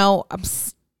 and,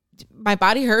 my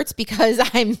body hurts because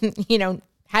I'm,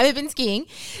 haven't been skiing,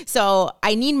 so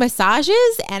I need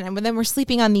massages, and then we're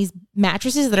sleeping on these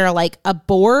mattresses that are like a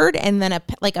board and then a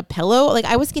pillow. Like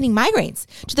I was getting migraines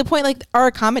to the point like our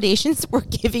accommodations were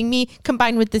giving me,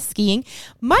 combined with the skiing,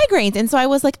 migraines. And so I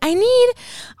was like, I need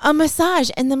a massage,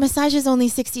 and the massage is only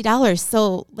 $60.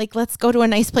 So like, let's go to a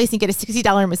nice place and get a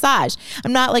 $60 massage.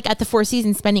 I'm not like at the Four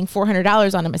Seasons spending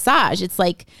 $400 on a massage. It's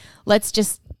like, let's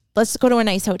go to a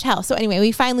nice hotel. So anyway,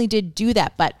 we finally did do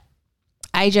that, but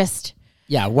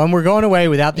yeah, when we're going away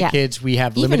without the kids, we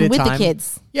have limited time. Even with the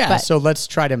kids. Yeah, so let's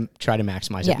try to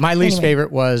maximize it. My least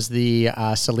favorite was the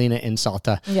Selena in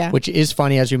Salta, which is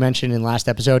funny, as you mentioned in last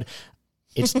episode.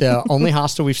 It's the only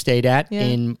hostel we've stayed at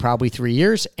in probably 3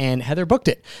 years, and Heather booked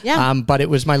it. Yeah. But it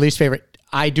was my least favorite.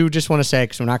 I do just want to say,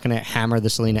 because we're not going to hammer the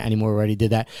Selena anymore, we already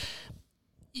did that.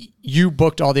 You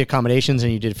booked all the accommodations,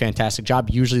 and you did a fantastic job.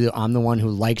 Usually I'm the one who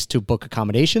likes to book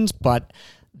accommodations, but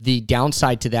the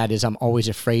downside to that is I'm always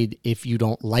afraid if you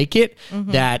don't like it,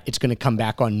 that it's going to come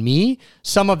back on me.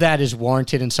 Some of that is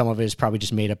warranted and some of it is probably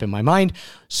just made up in my mind.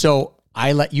 So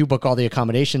I let you book all the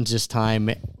accommodations this time,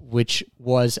 which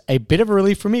was a bit of a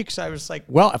relief for me because I was like,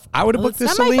 well, if I would have booked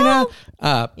this Selena,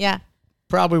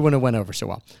 probably wouldn't have went over so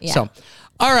well. Yeah. So,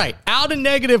 all right, out of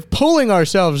negative, pulling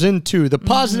ourselves into the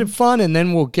positive fun, and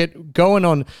then we'll get going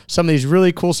on some of these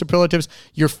really cool superlatives.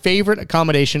 Your favorite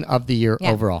accommodation of the year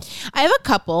overall? I have a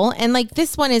couple, and like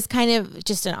this one is kind of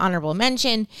just an honorable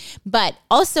mention, but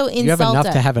also in Salta. You have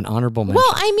enough to have an honorable mention.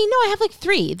 Well, I mean, no, I have like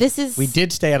 3. We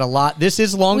did stay at a lot. This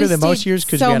is longer than most years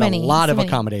because we had a lot of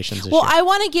accommodations this year. I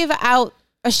want to give out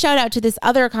a shout out to this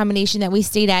other accommodation that we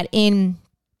stayed at in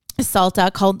Salta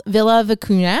called Villa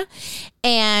Vicuna,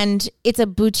 and it's a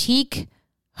boutique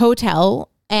hotel,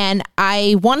 and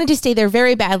I wanted to stay there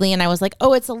very badly, and I was like,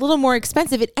 oh, it's a little more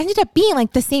expensive. It ended up being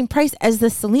like the same price as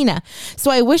the Selena, so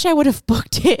I wish I would have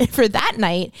booked it for that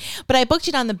night, but I booked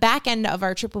it on the back end of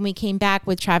our trip when we came back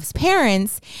with Trav's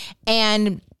parents,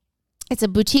 and it's a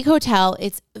boutique hotel.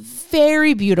 It's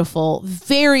very beautiful,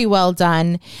 very well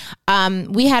done.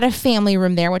 We had a family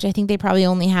room there, which I think they probably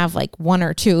only have like 1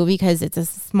 or 2 because it's a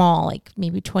small, like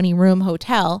maybe 20-room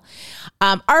hotel.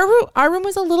 Our room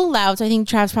was a little loud, so I think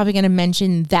Trav's probably going to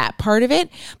mention that part of it.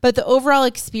 But the overall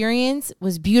experience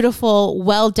was beautiful,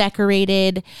 well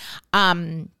decorated.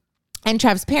 And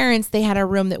Trav's parents, they had a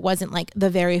room that wasn't like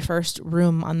the very first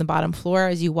room on the bottom floor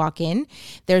as you walk in.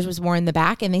 Theirs was more in the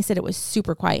back, and they said it was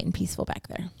super quiet and peaceful back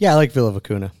there. Yeah, I like Villa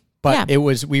Vicuna. But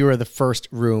we were the first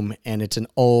room, and it's an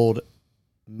old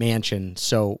mansion,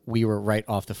 so we were right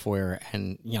off the foyer,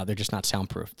 and they're just not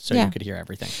soundproofed, so Yeah. you could hear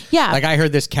everything. Yeah. Like I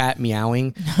heard this cat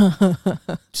meowing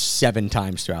 7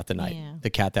 times throughout the night. Yeah. The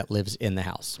cat that lives in the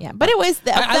house. Yeah, but it was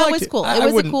that was cool.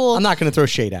 It was a cool. I'm not going to throw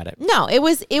shade at it. No, it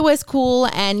was cool,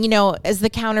 and as the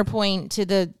counterpoint to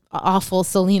the awful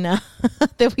Selena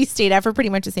that we stayed at for pretty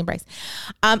much the same price.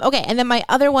 Okay, and then my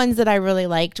other ones that I really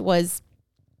liked was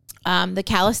the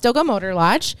Calistoga Motor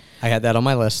Lodge. I had that on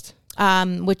my list.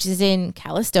 Which is in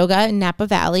Calistoga in Napa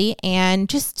Valley, and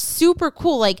just super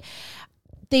cool. Like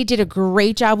they did a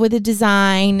great job with the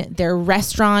design. Their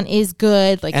restaurant is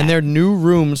good. Like, and their new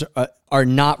rooms are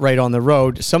not right on the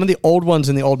road. Some of the old ones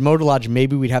in the old Motor Lodge,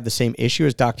 maybe we'd have the same issue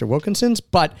as Dr. Wilkinson's,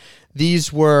 but we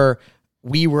were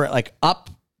like up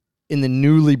in the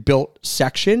newly built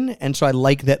section, and so I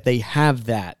like that they have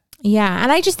that. Yeah,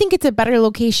 and I just think it's a better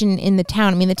location in the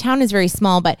town. I mean, the town is very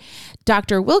small, but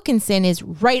Dr. Wilkinson is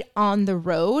right on the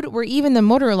road, where even the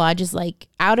Motor Lodge is like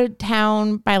out of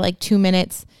town by like 2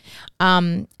 minutes,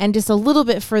 and just a little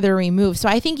bit further removed. So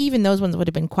I think even those ones would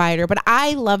have been quieter, but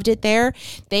I loved it there.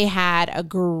 They had a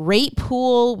great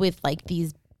pool with like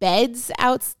these beds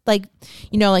out, like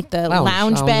the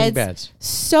lounge beds.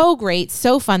 So great,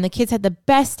 so fun. The kids had the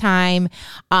best time.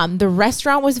 The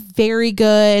restaurant was very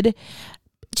good.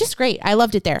 Just great. I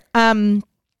loved it there. And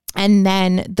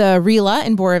then the Rila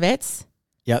in Borovitz.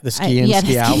 Yeah, the ski in,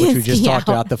 ski out, which we just talked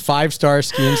about. The 5-star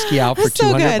ski in, ski out for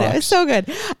 $200. It was so good.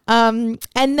 And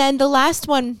then the last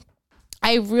one,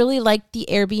 I really liked the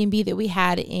Airbnb that we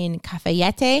had in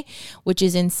Cafayete, which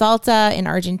is in Salta in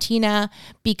Argentina,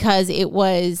 because it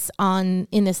was in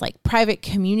this like private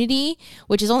community,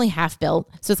 which is only half built.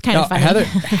 So it's kind of funny. Heather,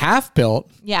 half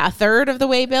built? Yeah, a third of the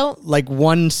way built. Like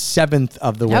 1/7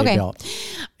 of the way built.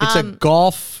 It's a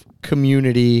golf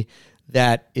community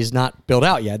that is not built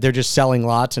out yet. They're just selling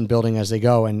lots and building as they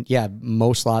go. And yeah,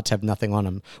 most lots have nothing on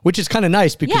them, which is kind of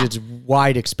nice because it's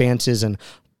wide expanses and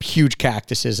huge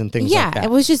cactuses and things like that. Yeah,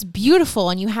 it was just beautiful.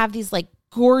 And you have these like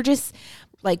gorgeous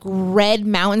like red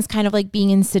mountains, kind of like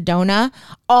being in Sedona,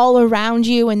 all around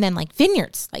you, and then like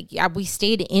vineyards. Like we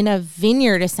stayed in a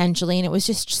vineyard essentially, and it was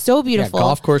just so beautiful. Yeah,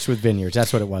 golf course with vineyards.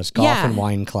 That's what it was. Golf and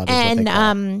wine club is what they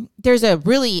call it. There's a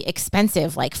really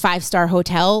expensive like 5-star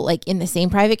hotel like in the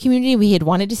same private community we had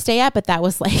wanted to stay at, but that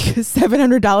was like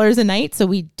 $700 a night, so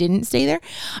we didn't stay there.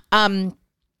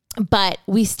 But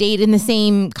we stayed in the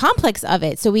same complex of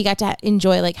it. So we got to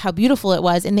enjoy like how beautiful it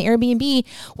was. And the Airbnb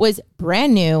was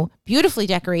brand new, beautifully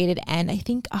decorated, and I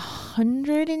think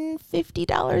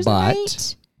 $150 a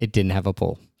night. It didn't have a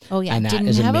pool. Oh yeah, and that didn't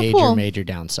is have a pool. major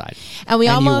downside. And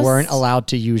you weren't allowed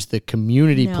to use the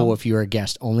community pool if you were a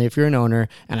guest, only if you're an owner.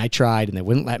 And I tried, and they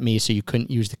wouldn't let me, so you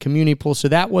couldn't use the community pool. So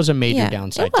that was a major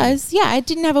downside. It was, it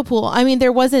didn't have a pool. I mean,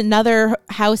 there was another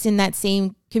house in that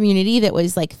same community that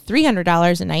was like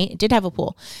 $300 a night. It did have a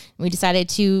pool. We decided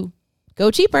to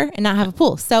go cheaper and not have a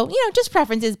pool. So, just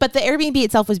preferences. But the Airbnb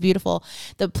itself was beautiful.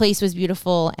 The place was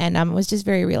beautiful, and it was just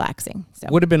very relaxing. So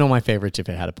would have been on my favorites if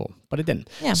it had a pool, but it didn't.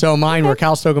 Yeah. So mine were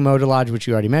Calistoga Motor Lodge, which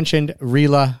you already mentioned,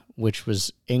 Rila, which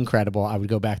was incredible. I would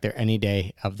go back there any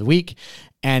day of the week.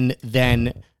 And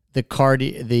then the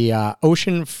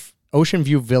Ocean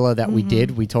View Villa that we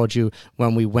did. We told you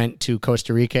when we went to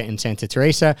Costa Rica in Santa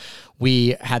Teresa,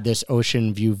 we had this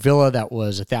Ocean View Villa that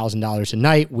was $1,000 a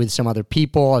night with some other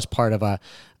people as part of a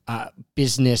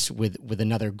business with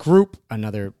another group,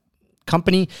 another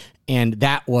company. And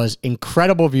that was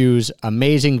incredible views,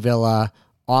 amazing villa,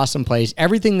 awesome place.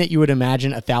 Everything that you would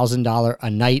imagine $1,000 a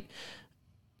night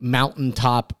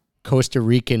mountaintop Costa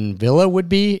Rican villa would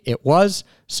be, it was.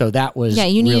 So that was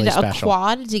you needed really a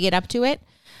quad to get up to it.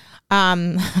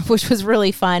 Which was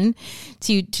really fun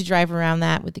to drive around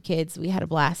that with the kids. We had a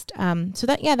blast. So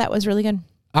that was really good.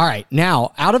 All right.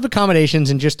 Now, out of accommodations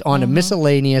and just on to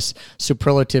miscellaneous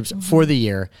superlatives for the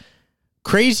year,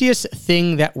 craziest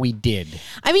thing that we did.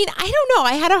 I mean, I don't know.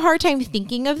 I had a hard time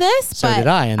thinking of this. So did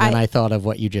I. And then I thought of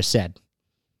what you just said.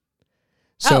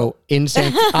 So in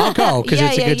I'll go because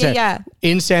it's a good set. Yeah.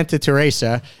 In Santa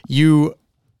Teresa,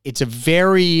 it's a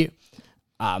very,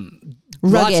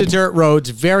 lots of dirt roads,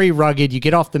 very rugged. You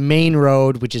get off the main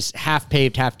road, which is half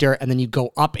paved, half dirt, and then you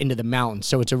go up into the mountains.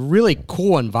 So it's a really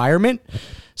cool environment.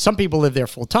 Some people live there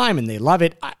full time and they love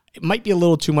it. It might be a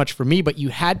little too much for me, but you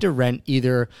had to rent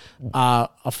either a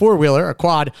 4-wheeler, a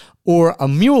quad, or a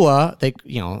mula. They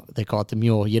call it the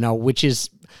mule, which is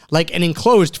like an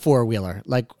enclosed 4-wheeler,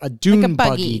 like a dune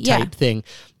buggy type thing.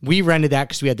 We rented that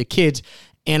because we had the kids.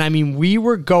 And I mean, we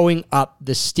were going up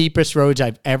the steepest roads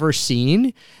I've ever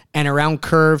seen and around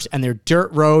curves, and they're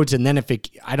dirt roads. And then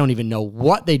I don't even know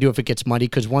what they do if it gets muddy,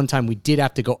 because one time we did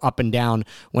have to go up and down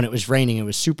when it was raining. It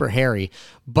was super hairy.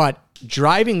 But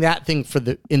driving that thing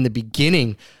in the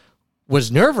beginning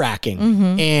was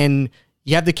nerve-wracking. And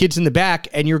you have the kids in the back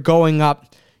and you're going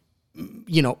up,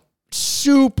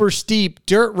 super steep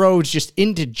dirt roads just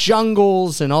into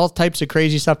jungles and all types of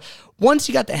crazy stuff. Once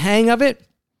you got the hang of it,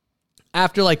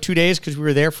 after like 2 days, because we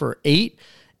were there for 8,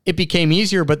 it became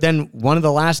easier. But then one of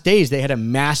the last days, they had a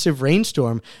massive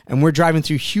rainstorm, and we're driving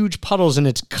through huge puddles, and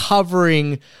it's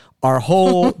covering the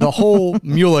whole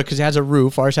mula, because it has a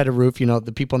roof. Ours had a roof.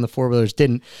 The people in the 4-wheelers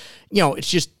didn't. It's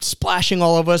just splashing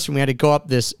all of us, and we had to go up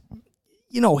this,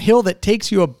 hill that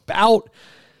takes you about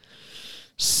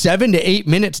 7 to 8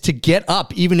 minutes to get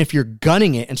up, even if you're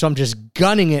gunning it. And so I'm just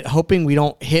gunning it, hoping we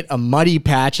don't hit a muddy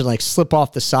patch and like slip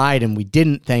off the side. And we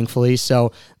didn't, thankfully.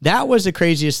 So that was the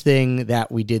craziest thing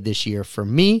that we did this year for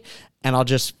me. And I'll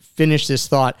just finish this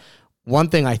thought. One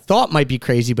thing I thought might be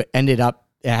crazy, but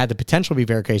it had the potential to be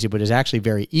very crazy, but is actually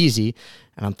very easy,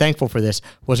 and I'm thankful for this,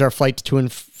 was our flight to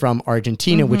and from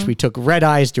Argentina, which we took red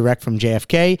eyes direct from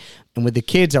JFK. And with the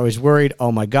kids, I was worried,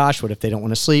 oh my gosh, what if they don't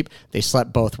want to sleep? They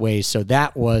slept both ways. So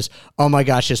that was, oh my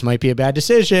gosh, this might be a bad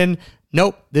decision.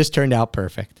 Nope, this turned out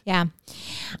perfect. Yeah.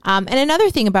 And another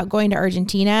thing about going to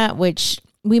Argentina, which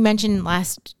we mentioned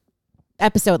last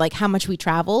episode, like how much we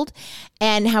traveled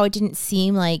and how it didn't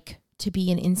seem like to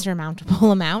be an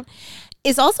insurmountable amount,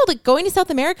 is also like going to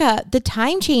South America, the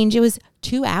time change, it was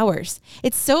 2 hours.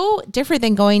 It's so different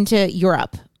than going to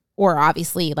Europe, or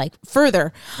obviously like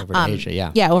further. Over in Asia,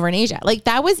 yeah. Yeah, over in Asia. Like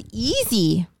that was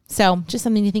easy. So just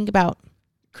something to think about.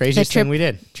 Craziest thing we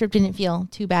did. Trip didn't feel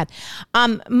too bad.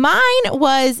 Mine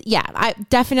was, I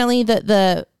definitely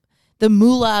the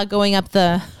Mula going up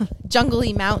the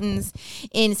jungly mountains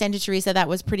in Santa Teresa. That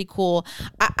was pretty cool.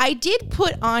 I did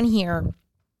put on here,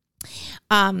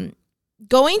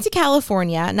 going to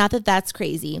California, not that that's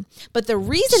crazy, but the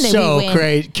reason that we went...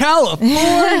 crazy.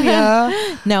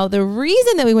 California! No, the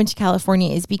reason that we went to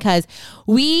California is because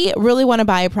we really want to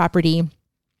buy a property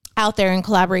out there in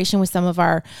collaboration with some of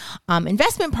our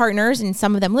investment partners, and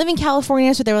some of them live in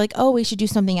California. So they were like, oh, we should do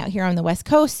something out here on the West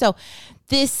Coast. So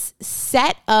this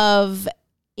set of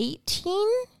 18...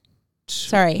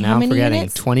 Sorry, now how many I'm forgetting.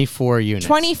 units? 24 units.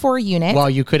 24 units. Well,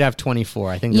 you could have 24.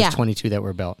 I think there's 22 that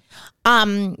were built.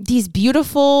 These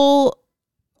beautiful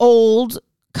old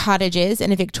cottages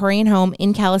and a Victorian home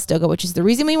in Calistoga, which is the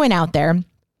reason we went out there.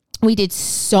 We did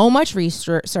so much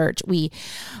research. We,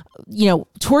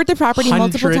 toured the property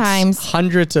multiple times.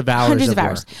 Hundreds of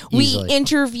hours. We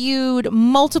interviewed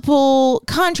multiple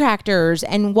contractors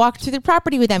and walked through the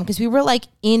property with them, because we were like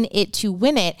in it to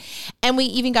win it. And we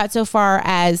even got so far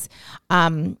as,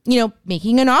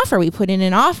 making an offer. We put in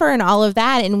an offer and all of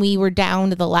that. And we were down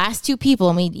to the last 2 people.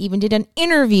 And we even did an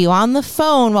interview on the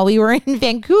phone while we were in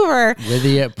Vancouver. With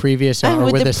the previous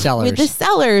owner, with the sellers. With the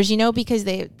sellers, because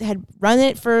they had run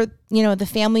it for, the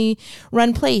family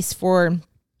run place for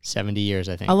 70 years,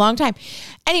 I think. A long time.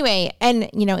 Anyway, and,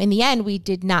 in the end, we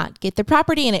did not get the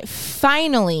property, and it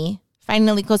finally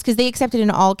closed, because they accepted an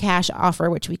all cash offer,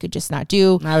 which we could just not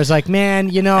do. I was like, man,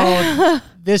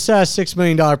 this $6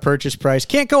 million purchase price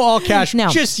can't go all cash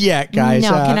just yet, guys. No,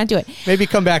 cannot do it. Maybe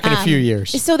come back in a few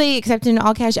years. So they accepted an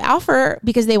all cash offer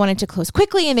because they wanted to close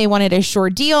quickly, and they wanted a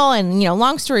short deal. And,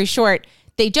 long story short,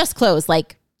 they just closed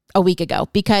like a week ago,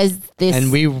 because this...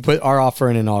 And we put our offer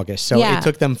in August. So it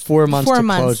took them 4 months to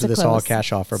close with this all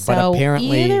cash offer. So but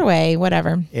apparently... either way,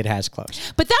 whatever. It has closed.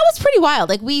 But that was pretty wild.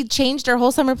 Like, we changed our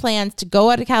whole summer plans to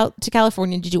go out to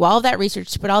California, to do all of that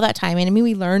research, to put all that time in. I mean,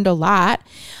 we learned a lot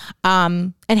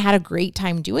and had a great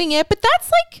time doing it. But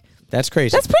that's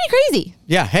crazy. That's pretty crazy.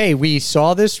 Yeah. Hey, we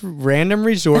saw this random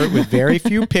resort with very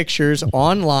few pictures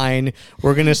online.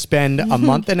 We're going to spend a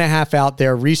month and a half out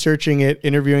there researching it,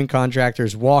 interviewing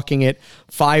contractors, walking it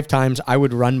 5 times. I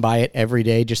would run by it every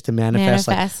day just to manifest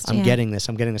I'm getting this.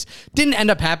 Didn't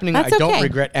end up happening. That's I don't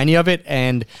regret any of it.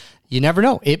 And you never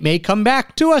know. It may come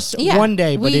back to us one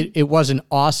day, but it was an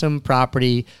awesome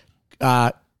property.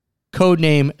 Code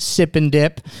name Sip and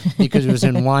Dip, because it was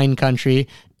in wine country,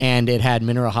 and it had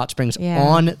mineral hot springs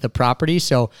on the property.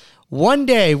 So one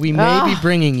day we may be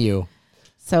bringing you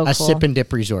a Sip and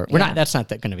Dip resort. We're not. That's not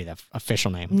going to be the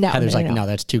official name. No, Heather's no,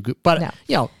 that's too good. But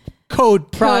code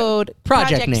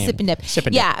project name Sip and Dip. Sip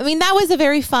and Dip. Dip. I mean, that was a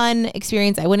very fun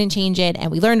experience. I wouldn't change it,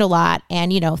 and we learned a lot.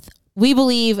 And we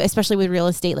believe, especially with real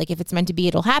estate, like if it's meant to be,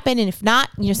 it'll happen, and if not,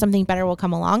 something better will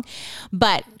come along.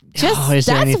 But Is there that's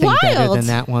anything better wild. than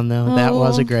that one, though? That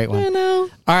was a great one. I know.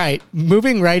 All right,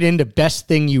 moving right into best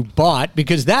thing you bought,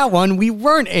 because that one we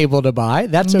weren't able to buy.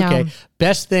 That's okay. No.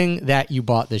 Best thing that you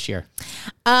bought this year.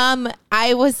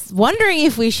 I was wondering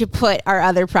if we should put our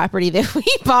other property that we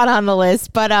bought on the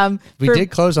list, but We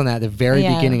did close on that at the very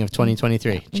Yeah. beginning of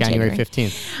 2023, January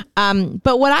 15th.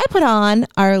 But what I put on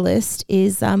our list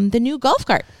is the new golf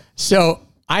cart. So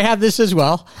I have this as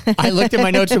well. I looked at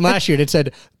my notes from last year and it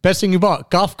said, best thing you bought,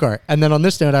 golf cart. And then on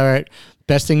this note, I write,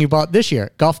 best thing you bought this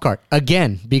year, golf cart.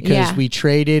 Again, because we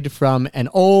traded from an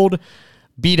old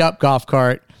beat up golf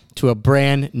cart to a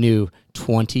brand new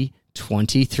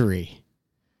 2023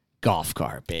 golf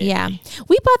cart, baby. Yeah.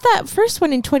 We bought that first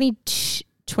one in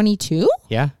 2022.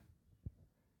 Yeah.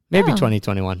 Maybe Oh.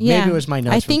 2021. Yeah. Maybe it was my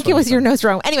notes. I from think it was your 2020. notes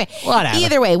wrong. Anyway, Whatever.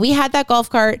 either way, we had that golf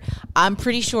cart. I'm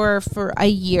pretty sure for a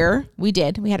year. We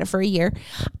did. We had it for a year.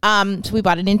 So we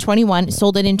bought it in 21,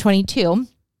 sold it in 22.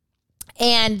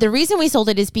 And the reason we sold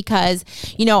it is because,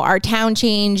 our town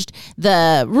changed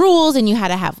the rules and you had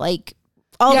to have like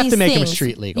all You these have to make them things.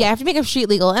 street legal. Yeah, you have to make them street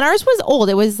legal. And ours was old.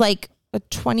 It was like a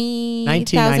 2001.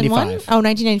 1995. Oh,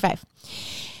 1995.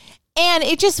 And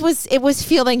it was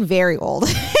feeling very old.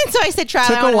 So I said, try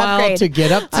Took I a want to while upgrade. to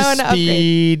get up I to wanna upgrade.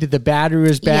 speed. The battery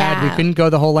was bad. Yeah. We couldn't go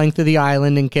the whole length of the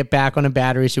island and get back on a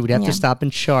battery, so we'd have to stop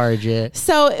and charge it.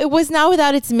 So it was not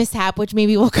without its mishap, which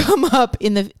maybe will come up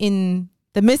in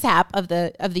the mishap of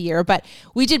the year. But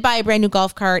we did buy a brand new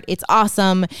golf cart. It's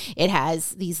awesome. It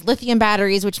has these lithium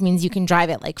batteries, which means you can drive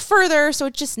it like further. So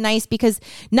it's just nice because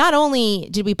not only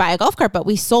did we buy a golf cart, but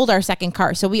we sold our second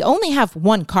car. So we only have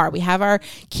one car. We have our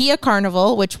Kia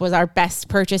Carnival, which was our best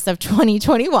purchase of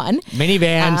 2021.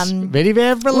 Minivans.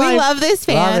 Minivan for life. We love this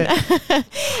van. Love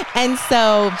And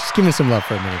so Just give me some love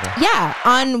for a minivan.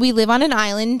 yeah, we live on an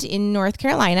island in North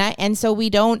Carolina, and so we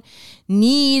don't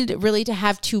need really to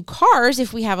have two cars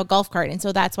if we have a golf cart. And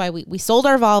so that's why we sold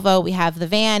our Volvo. We have the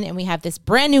van and we have this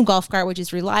brand new golf cart, which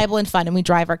is reliable and fun. And we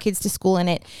drive our kids to school in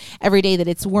it every day that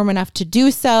it's warm enough to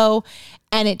do so.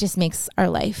 And it just makes our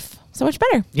life so much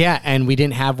better. Yeah, and we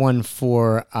didn't have one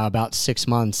for about 6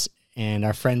 months. And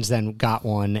our friends then got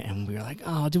one, and we were like,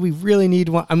 oh, do we really need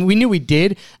one? I mean, we knew we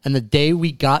did. And the day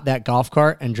we got that golf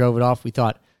cart and drove it off, we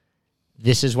thought,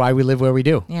 this is why we live where we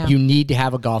do. Yeah. You need to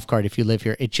have a golf cart if you live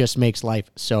here. It just makes life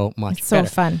so much It's so better.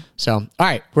 fun. So, all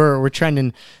right, we're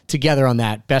trending together on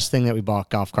that. Best thing that we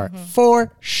bought, golf cart,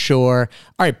 for sure.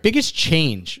 All right, biggest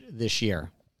change this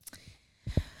year.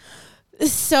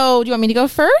 So do you want me to go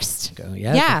first? Go,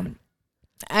 yeah. Yeah.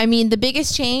 I mean, the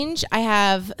biggest change, I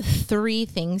have 3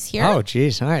 things here. Oh,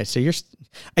 geez. All right. So you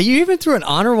even threw an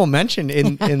honorable mention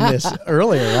in this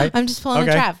earlier, right? I'm just pulling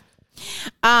a trap.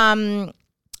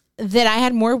 That I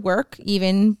had more work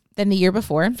even than the year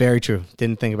before. Very true.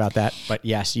 Didn't think about that. But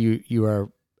yes, you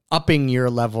are upping your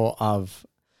level of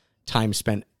time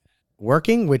spent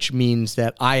working, which means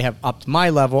that I have upped my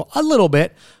level a little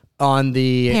bit on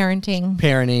the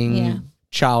Parenting. Yeah.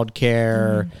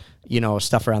 childcare,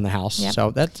 stuff around the house. Yep. So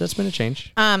that's been a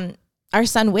change. Our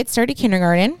son Whit started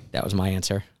kindergarten. That was my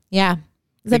answer. Yeah.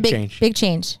 It's Big a change. Big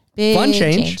change. Big Fun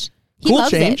change. He Cool loves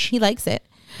change. it. He likes it.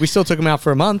 We still took him out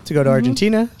for a month to go to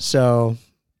Argentina. So,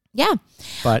 Yeah.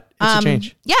 but it's a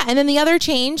change. Yeah. And then the other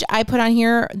change I put on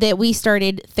here that we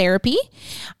started therapy.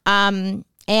 And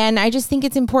I just think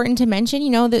it's important to mention,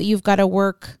 that you've got to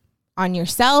work on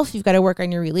yourself. You've got to work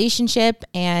on your relationship.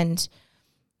 And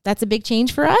that's a big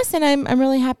change for us. And I'm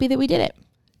really happy that we did it.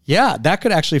 Yeah, that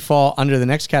could actually fall under the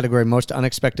next category, most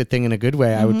unexpected thing in a good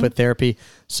way. I would put therapy.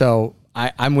 So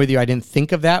I'm with you. I didn't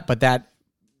think of that, but that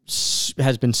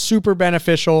has been super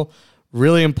beneficial,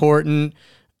 really important.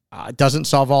 Doesn't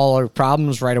solve all our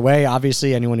problems right away.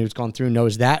 Obviously, anyone who's gone through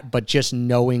knows that, but just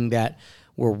knowing that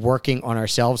we're working on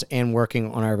ourselves and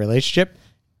working on our relationship,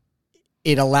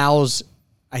 it allows,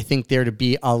 I think, there to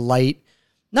be a light,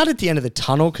 not at the end of the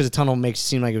tunnel, because the tunnel makes it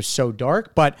seem like it was so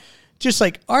dark, but just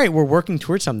like, all right, we're working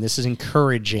towards something. This is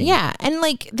encouraging. Yeah. And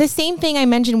like the same thing I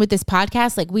mentioned with this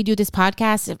podcast, like we do this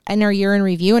podcast in our year in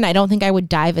review, and I don't think I would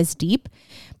dive as deep,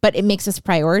 but it makes us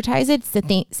prioritize it. It's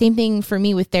the same thing for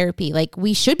me with therapy. Like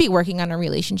we should be working on our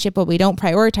relationship, but we don't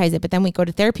prioritize it. But then we go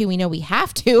to therapy, we know we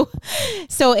have to.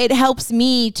 So it helps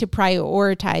me to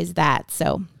prioritize that.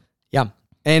 So yeah.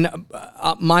 And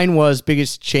mine was,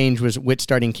 biggest change was Whit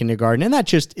starting kindergarten. And that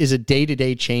just is a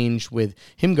day-to-day change with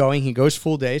him going. He goes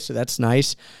full day, so that's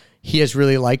nice. He has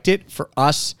really liked it. For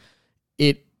us,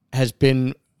 it has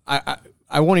been,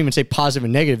 I won't even say positive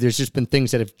and negative. There's just been things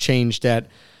that have changed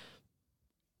that,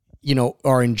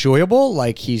 are enjoyable.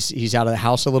 Like he's out of the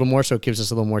house a little more, so it gives us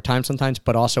a little more time sometimes.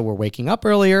 But also we're waking up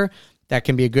earlier. That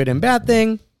can be a good and bad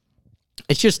thing.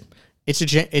 It's just it's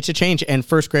a change. And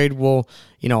first grade will,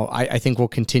 I think will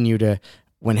continue to,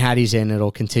 when Hattie's in,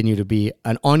 it'll continue to be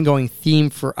an ongoing theme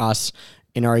for us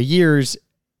in our years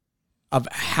of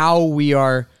how we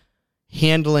are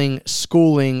handling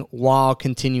schooling while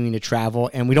continuing to travel.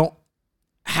 And we don't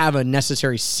have a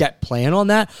necessary set plan on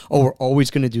that. Oh, we're always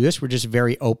going to do this. We're just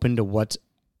very open to what's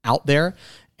out there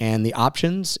and the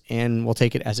options, and we'll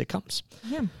take it as it comes.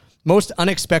 Yeah. Most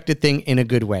unexpected thing in a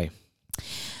good way.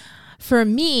 For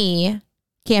me,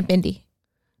 Camp Indy.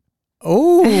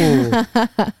 Oh,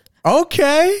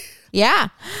 okay. Yeah.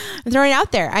 I'm throwing it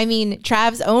out there. I mean,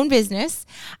 Trav's own business.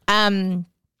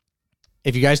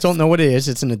 If you guys don't know what it is,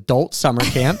 it's an adult summer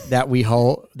camp that we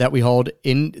hold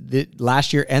in the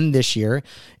last year and this year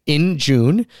in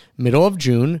June, middle of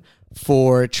June,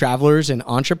 for travelers and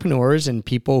entrepreneurs and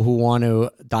people who want to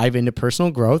dive into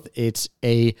personal growth. It's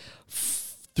a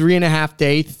 3.5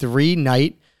 day,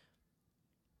 3-night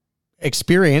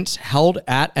experience held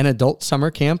at an adult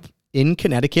summer camp in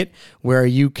Connecticut, where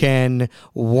you can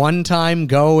one time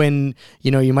go and,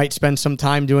 you might spend some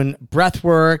time doing breath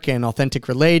work and authentic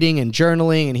relating and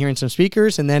journaling and hearing some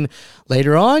speakers. And then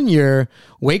later on, you're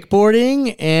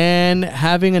wakeboarding and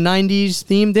having a 90s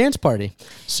themed dance party.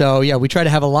 So yeah, we try to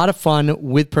have a lot of fun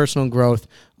with personal growth,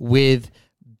 with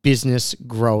business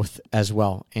growth as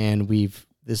well. And we've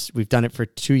done it for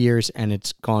 2 years and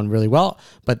it's gone really well,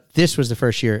 but this was the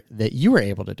first year that you were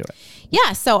able to do it.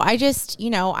 Yeah. So I just,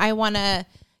 I want to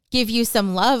give you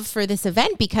some love for this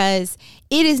event because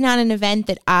it is not an event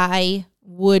that I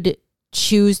would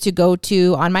choose to go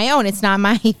to on my own. It's not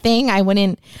my thing. I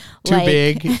wouldn't too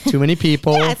big, too many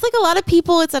people. Yeah. It's like a lot of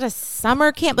people. It's at a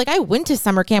summer camp. Like I went to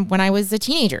summer camp when I was a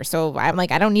teenager. So I'm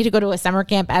like, I don't need to go to a summer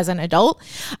camp as an adult.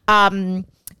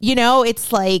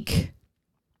 It's like,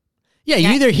 yeah, you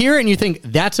either hear it and you think,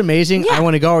 that's amazing, I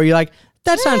want to go, or you're like,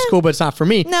 that sounds cool, but it's not for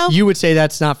me. No. You would say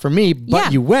that's not for me,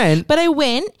 but you went. But I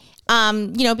went,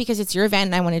 because it's your event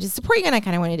and I wanted to support you and I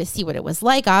kind of wanted to see what it was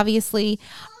like, obviously.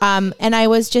 And I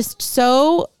was just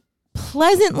so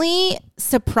pleasantly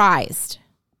surprised.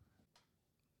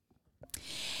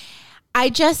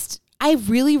 I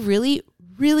really, really,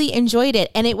 really enjoyed it.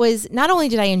 And it was, not only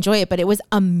did I enjoy it, but it was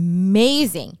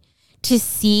amazing to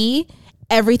see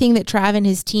everything that Trav and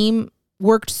his team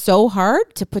worked so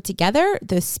hard to put together,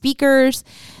 the speakers,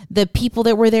 the people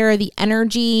that were there, the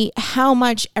energy, how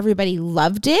much everybody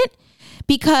loved it.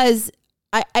 Because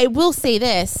I will say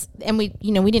this, and we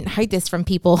didn't hide this from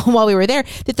people while we were there,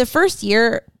 that the first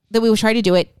year that we tried to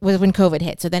do it was when COVID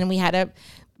hit. So then we had to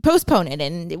postpone it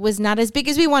and it was not as big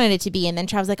as we wanted it to be. And then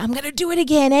Trav was like, I'm going to do it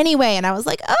again anyway. And I was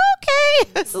like,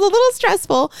 okay, this is a little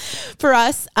stressful for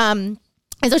us.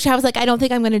 And so Trav was like, I don't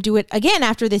think I'm going to do it again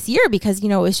after this year because, it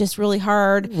was just really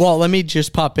hard. Well, let me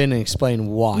just pop in and explain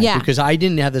why. Yeah. Because I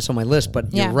didn't have this on my list,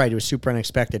 but you're right. It was super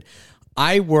unexpected.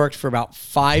 I worked for about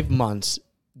 5 months.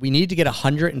 We need to get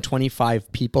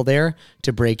 125 people there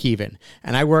to break even.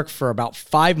 And I worked for about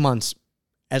 5 months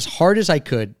as hard as I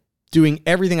could, doing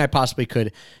everything I possibly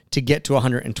could to get to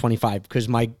 125 because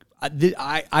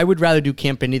I would rather do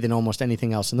Camp Indy than almost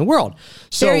anything else in the world.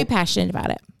 So, very passionate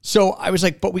about it. So I was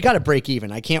like, but we got to break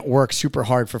even. I can't work super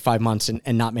hard for 5 months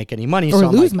and not make any money. Or so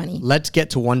lose money. Let's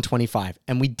get to 125.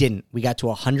 And we didn't. We got to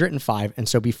 105. And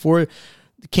so before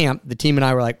the camp, the team and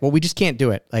I were like, well, we just can't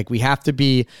do it. Like we have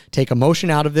to take emotion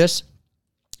out of this,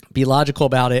 be logical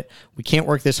about it. We can't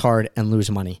work this hard and lose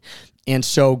money. And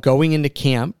so going into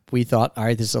camp, we thought, all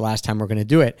right, this is the last time we're going to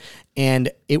do it.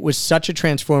 And it was such a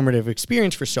transformative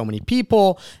experience for so many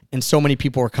people. And so many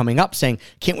people were coming up saying,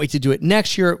 can't wait to do it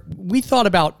next year. We thought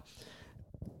about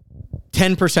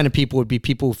 10% of people would be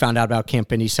people who found out about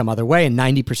Camp Indy some other way. And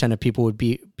 90% of people would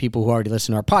be people who already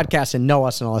listen to our podcast and know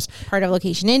us and all this. Part of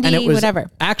Location Indy, and it was whatever.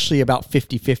 Actually about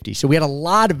 50-50. So we had a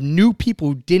lot of new people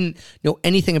who didn't know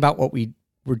anything about what we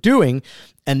were doing,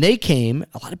 and they came.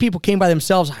 A lot of people came by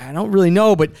themselves. I don't really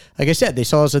know, but like I said, they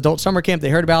saw this adult summer camp,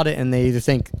 they heard about it, and they either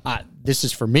think, this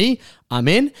is for me, I'm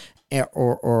in,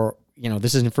 or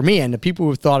this isn't for me. And the people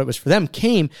who thought it was for them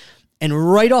came,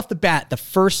 and right off the bat, the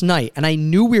first night, and I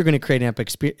knew we were going to create an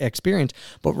epic experience,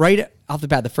 but right off the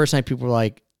bat, the first night, people were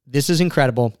like, this is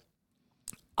incredible.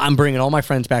 I'm bringing all my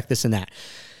friends back, this and that.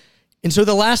 And so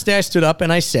the last day I stood up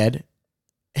and I said,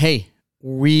 hey,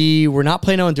 we were not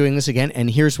planning on doing this again, and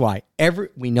here's why.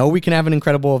 We know we can have an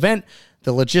incredible event.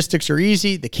 The logistics are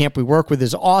easy. The camp we work with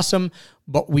is awesome,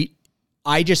 but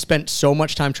I just spent so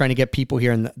much time trying to get people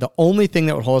here, and the only thing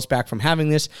that would hold us back from having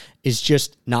this is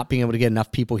just not being able to get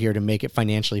enough people here to make it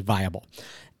financially viable.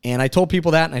 And I told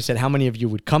people that, and I said, how many of you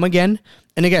would come again?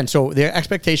 And again, so their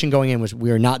expectation going in was we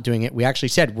are not doing it. We actually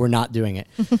said we're not doing it.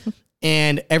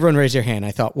 And everyone raised their hand.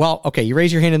 I thought, well, okay, you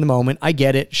raise your hand in the moment. I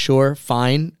get it. Sure,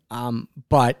 fine.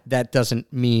 But that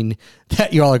doesn't mean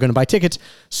that you all are going to buy tickets.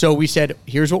 So we said,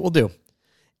 here's what we'll do.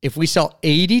 If we sell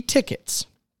 80 tickets,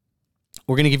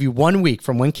 we're going to give you 1 week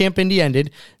from when Camp Indie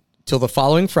ended till the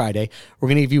following Friday. We're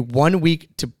going to give you 1 week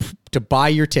to buy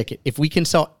your ticket. If we can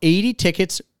sell 80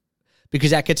 tickets,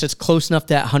 because that gets us close enough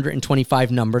to that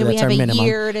 125 number, And that's our minimum. We have a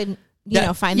year to,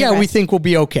 find the Yeah, rest. we think we'll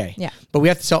be okay. Yeah. But we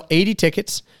have to sell 80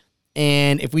 tickets.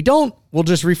 And if we don't, we'll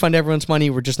just refund everyone's money.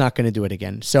 We're just not going to do it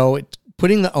again. So it's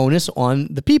putting the onus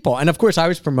on the people. And of course, I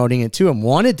was promoting it too and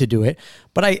wanted to do it.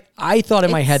 But I thought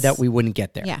in my head that we wouldn't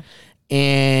get there. Yeah.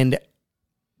 And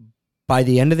by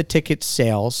the end of the ticket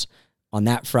sales on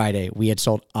that Friday, we had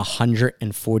sold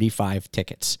 145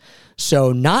 tickets.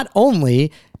 So not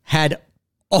only had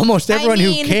almost everyone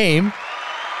who came.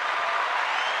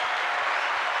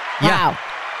 Wow.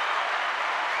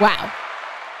 Wow.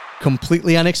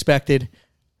 Completely unexpected.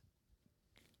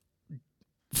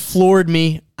 Floored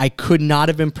me. I could not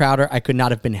have been prouder. I could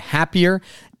not have been happier.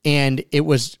 And it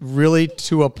was really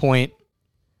to a point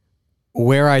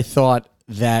where I thought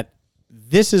that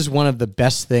this is one of the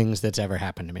best things that's ever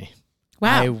happened to me.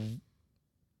 Wow. I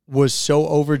was so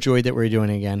overjoyed that we're doing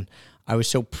it again. I was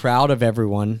so proud of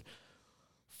everyone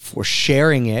for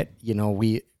sharing it.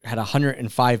 We had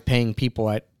 105 paying people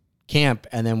at camp,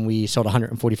 and then we sold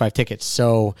 145 tickets.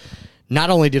 So not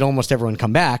only did almost everyone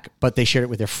come back, but they shared it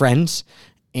with their friends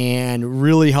and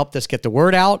really helped us get the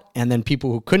word out. And then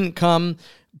people who couldn't come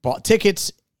bought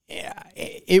tickets.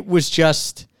 It was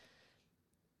just,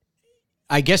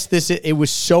 I guess it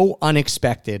was so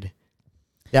unexpected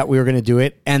that we were going to do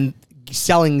it. And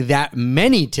selling that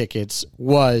many tickets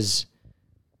was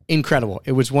incredible.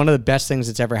 It was one of the best things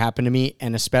that's ever happened to me.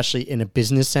 And especially in a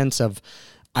business sense of,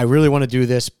 I really want to do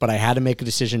this, but I had to make a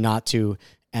decision not to.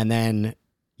 And then,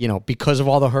 because of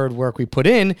all the hard work we put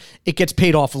in, it gets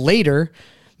paid off later.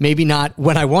 Maybe not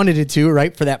when I wanted it to,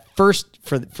 right? For that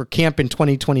for camp in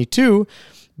 2022,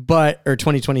 or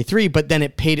 2023, but then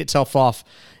it paid itself off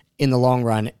in the long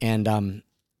run. And I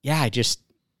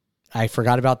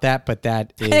forgot about that, but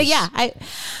that is. Yeah.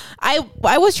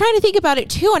 I was trying to think about it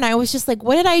too. And I was just like,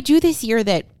 what did I do this year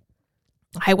that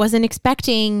I wasn't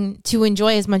expecting to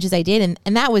enjoy as much as I did.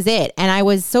 And that was it. And I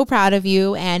was so proud of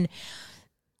you, and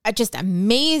just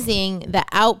amazing, the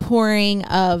outpouring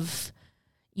of,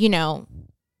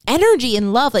 energy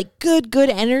and love, like good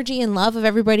energy and love of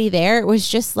everybody there. It was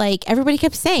just like, everybody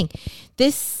kept saying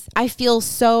this, I feel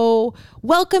so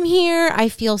welcome here. I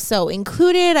feel so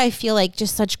included. I feel like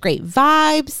just such great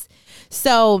vibes.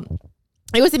 So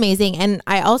it was amazing. And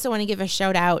I also want to give a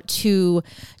shout out to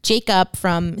Jacob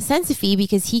from Sensifi,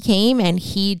 because he came and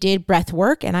he did breath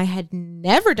work, and I had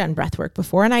never done breath work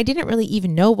before. And I didn't really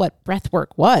even know what breath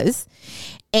work was.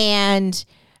 And,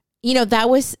 that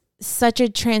was such a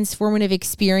transformative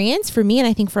experience for me. And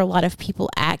I think for a lot of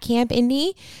people at Camp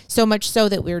Indie, so much so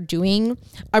that we're doing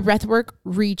a breathwork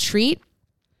retreat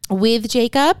with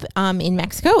Jacob in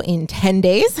Mexico in 10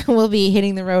 days. We'll be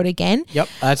hitting the road again. Yep.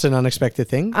 That's an unexpected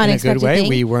thing in a good way.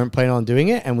 We weren't planning on doing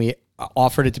it, and we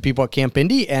offered it to people at Camp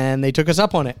Indie, and they took us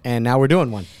up on it, and now we're doing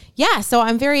one. Yeah. So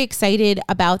I'm very excited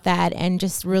about that, and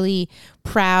just really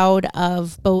proud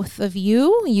of both of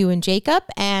you and Jacob,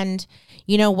 and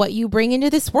what you bring into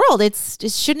this world. It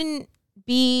shouldn't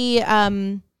be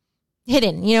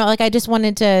hidden. I just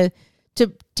wanted to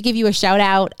give you a shout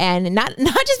out, and not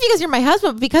just because you're my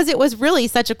husband, but because it was really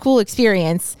such a cool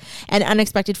experience and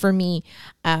unexpected for me.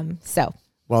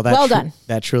 Well done.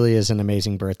 That truly is an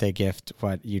amazing birthday gift,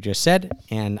 what you just said.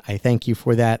 And I thank you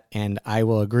for that. And I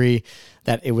will agree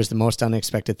that it was the most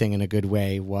unexpected thing in a good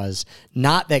way. Was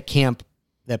not that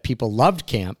people loved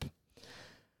camp,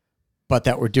 but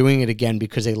that we're doing it again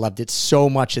because they loved it so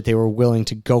much that they were willing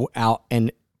to go out and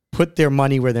put their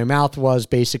money where their mouth was,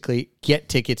 basically get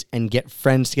tickets and get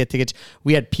friends to get tickets.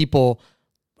 We had people,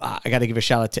 I got to give a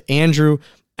shout out to Andrew,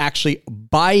 actually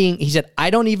buying. He said,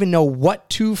 I don't even know what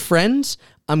 2 friends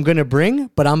I'm going to bring,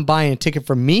 but I'm buying a ticket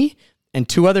for me and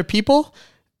 2 other people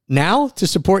now to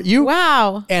support you.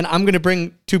 Wow. And I'm going to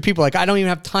bring 2 people. Like, I don't even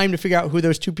have time to figure out who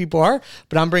those 2 people are,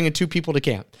 but I'm bringing 2 people to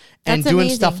camp. And That's doing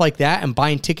amazing. stuff like that and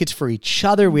buying tickets for each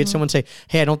other. We had someone say,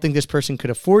 hey, I don't think this person could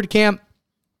afford camp.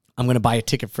 I'm going to buy a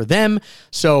ticket for them.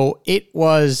 So it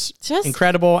was just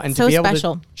incredible. And so to be able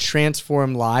special. to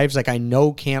transform lives, like I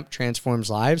know camp transforms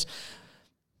lives.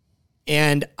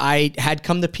 And I had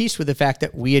come to peace with the fact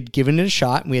that we had given it a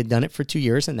shot and we had done it for 2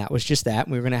 years, and that was just that.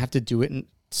 We were going to have to do it in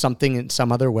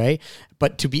some other way.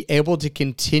 But to be able to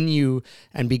continue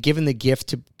and be given the gift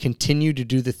to continue to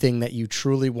do the thing that you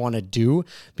truly want to do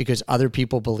because other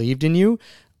people believed in you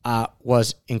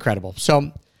was incredible.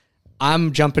 So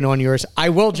I'm jumping on yours. I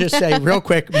will just say real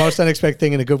quick, most unexpected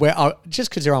thing in a good way, just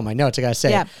because they're on my notes, I got to say.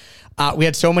 Yeah. We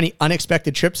had so many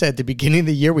unexpected trips at the beginning of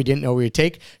the year we didn't know we would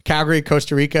take. Calgary,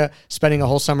 Costa Rica, spending a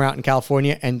whole summer out in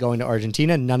California, and going to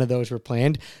Argentina. None of those were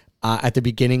planned at the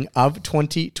beginning of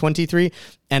 2023.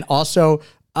 And also,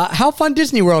 how fun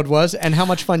Disney World was and how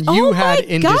much fun you had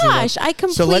in Disney World. Oh my gosh, I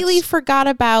completely forgot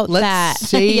about that. We'll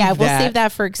save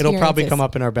that for experiences. It'll probably come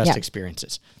up in our best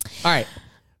experiences. All right.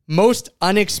 Most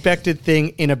unexpected thing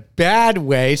in a bad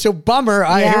way. So bummer.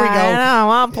 Here we go. I know,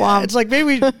 womp, womp. It's like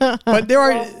maybe, but there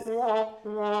are.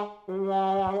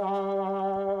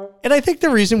 And I think the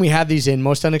reason we have these in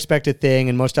most unexpected thing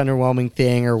and most underwhelming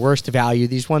thing or worst value,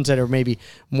 these ones that are maybe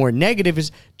more negative,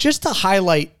 is just to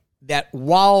highlight that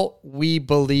while we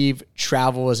believe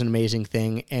travel is an amazing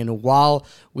thing, and while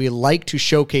we like to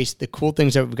showcase the cool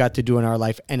things that we've got to do in our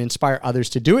life and inspire others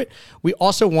to do it, we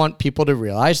also want people to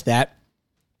realize that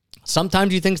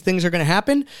sometimes you think things are going to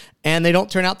happen and they don't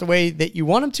turn out the way that you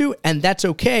want them to. And that's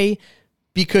okay,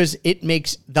 because it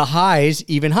makes the highs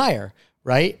even higher,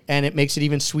 right? And it makes it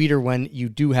even sweeter when you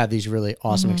do have these really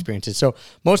awesome experiences. So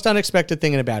most unexpected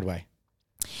thing in a bad way.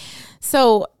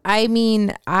 So, I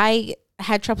mean, I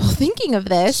had trouble thinking of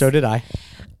this. So did I.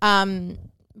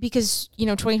 Because,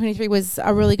 2023 was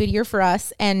a really good year for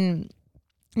us. And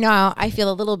now I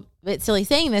feel a little bit silly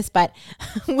saying this, but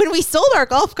when we sold our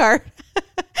golf cart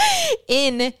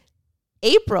in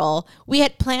April, we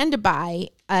had planned to buy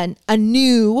a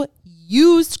new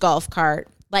used golf cart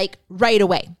like right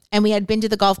away. And we had been to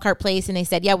the golf cart place and they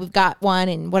said, yeah, we've got one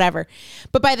and whatever.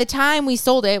 But by the time we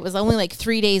sold it, it was only like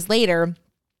 3 days later.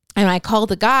 And I called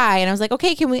the guy and I was like,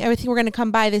 okay, I think we're going to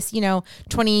come buy this,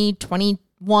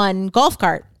 2021 golf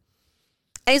cart.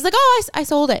 And he's like, oh, I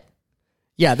sold it.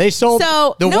 Yeah, they sold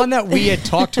one that we had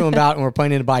talked to him about and were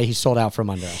planning to buy. He sold out from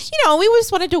under us. We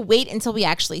just wanted to wait until we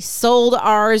actually sold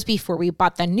ours before we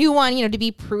bought the new one, to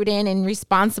be prudent and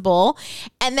responsible.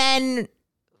 And then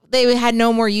they had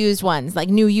no more used ones, like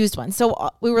new used ones. So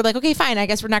we were like, okay, fine. I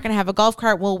guess we're not going to have a golf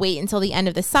cart. We'll wait until the end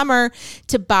of the summer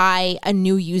to buy a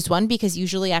new used one, because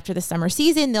usually after the summer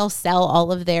season, they'll sell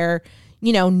all of their,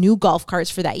 new golf carts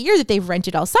for that year that they've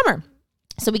rented all summer.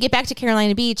 So we get back to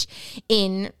Carolina Beach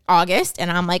in August and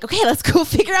I'm like, okay, let's go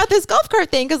figure out this golf cart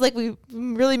thing. Cause like we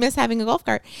really miss having a golf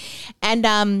cart.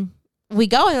 And, we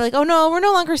go and they're like, oh no, we're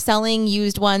no longer selling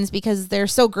used ones because they're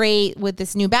so great with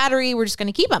this new battery. We're just going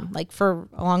to keep them like for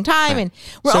a long time. And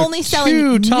we're only selling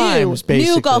new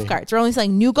golf carts. We're only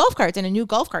selling new golf carts, and a new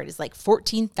golf cart is like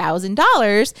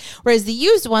 $14,000. Whereas the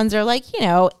used ones are like,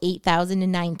 $8,000 to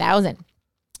 $9,000.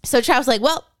 So Trav's like,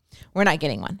 well, we're not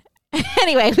getting one.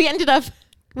 Anyway, we ended up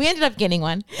getting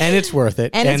one. And it's worth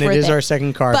it. And it is our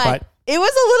second car. But it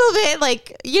was a little bit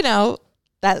like,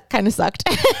 that kind of sucked.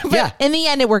 But in the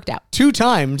end, it worked out. 2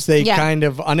 times they kind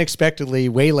of unexpectedly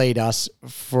waylaid us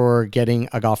for getting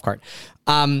a golf cart.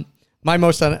 My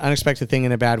most unexpected thing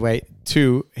in a bad way,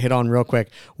 2 hit on real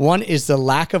quick. 1 is the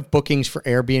lack of bookings for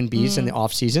Airbnbs in the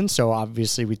off season. So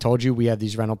obviously we told you we have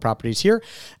these rental properties here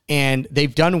and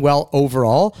they've done well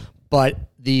overall, but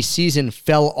the season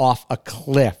fell off a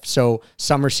cliff. So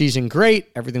summer season, great.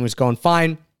 Everything was going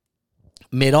fine.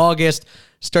 Mid-August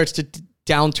starts to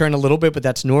downturn a little bit, but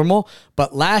that's normal.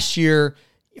 But last year,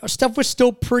 stuff was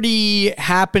still pretty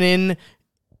happening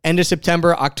end of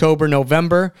September, October,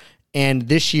 November. And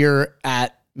this year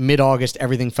at mid-August,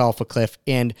 everything fell off a cliff.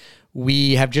 And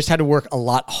we have just had to work a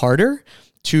lot harder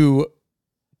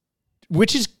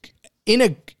which is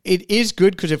it is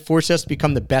good because it forces us to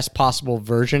become the best possible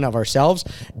version of ourselves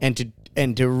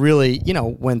and to really,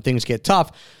 when things get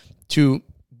tough, to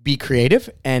be creative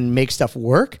and make stuff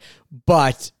work.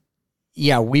 But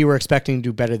yeah, we were expecting to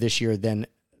do better this year than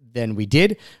we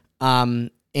did.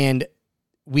 And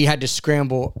we had to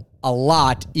scramble a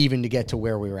lot even to get to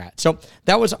where we were at. So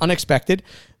that was unexpected.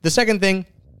 The second thing,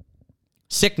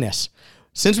 sickness.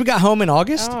 Since we got home in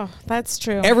August, that's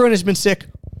true. Everyone has been sick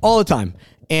all the time.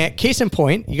 And case in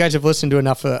point, you guys have listened to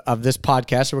enough of this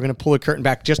podcast, so we're going to pull a curtain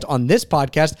back just on this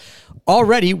podcast.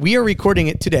 Already, we are recording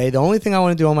it today. The only thing I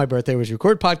want to do on my birthday was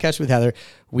record podcast with Heather.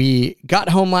 We got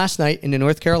home last night into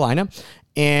North Carolina,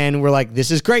 and we're like, this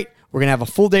is great. We're going to have a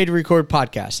full day to record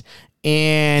podcasts.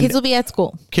 And kids will be at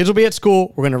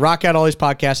school. We're going to rock out all these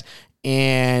podcasts.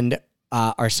 And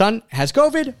our son has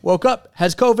COVID, woke up,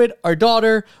 has COVID. Our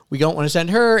daughter, we don't want to send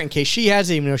her in case she has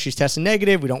it, even though she's testing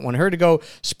negative. We don't want her to go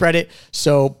spread it.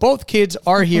 So both kids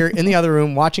are here in the other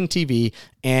room watching TV.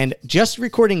 And just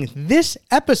recording this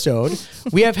episode,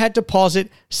 we have had to pause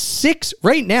it 6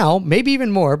 right now, maybe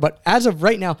even more, but as of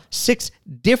right now, 6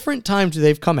 different times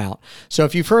they've come out. So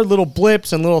if you've heard little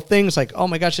blips and little things like, oh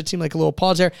my gosh, it seemed like a little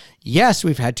pause there. Yes,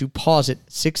 we've had to pause it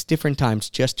 6 different times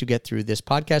just to get through this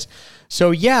podcast.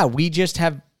 So yeah, we just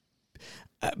have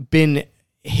been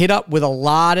hit up with a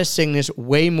lot of sickness,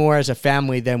 way more as a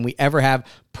family than we ever have.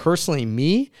 Personally,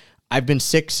 me, I've been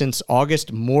sick since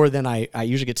August, more than I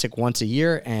usually get sick once a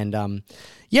year. And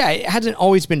yeah, it hasn't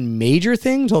always been major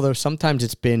things, although sometimes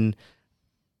it's been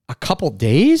a couple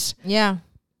days. Yeah.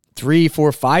 3,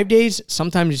 4, 5 days.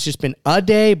 Sometimes it's just been a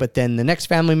day, but then the next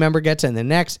family member gets it and the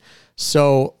next.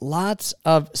 So lots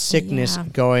of sickness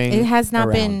going. It has not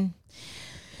around. been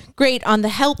great on the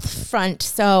health front.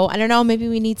 So I don't know, maybe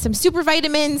we need some super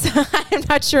vitamins. I'm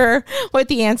not sure what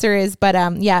the answer is, but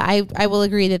yeah, I will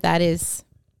agree that is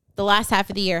the last half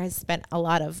of the year has spent a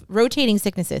lot of rotating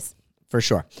sicknesses. For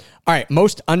sure. All right.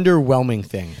 Most underwhelming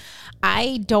thing.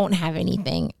 I don't have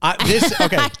anything.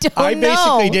 Okay. I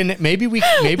basically didn't. Maybe we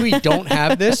don't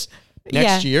have this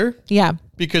next year. Yeah.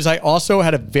 Because I also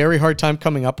had a very hard time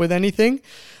coming up with anything.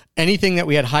 Anything that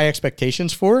we had high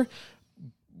expectations for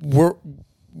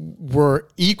were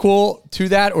equal to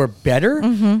that or better.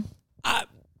 Mm-hmm.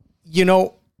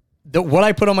 What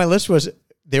I put on my list was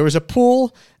there was a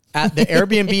pool at the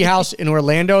Airbnb house in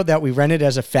Orlando that we rented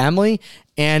as a family,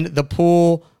 and the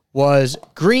pool was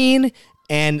green,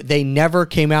 and they never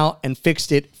came out and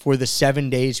fixed it for the 7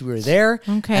 days we were there.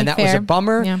 Okay, and that was fair. a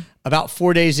bummer. Yeah. About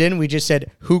 4 days in, we just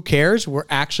said, who cares? We're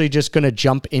actually just going to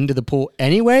jump into the pool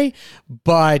anyway.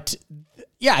 But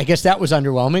yeah, I guess that was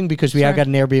underwhelming because we have got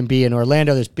an Airbnb in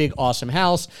Orlando, this big, awesome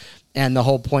house. And the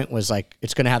whole point was like,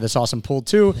 it's going to have this awesome pool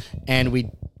too. And we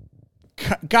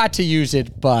got to use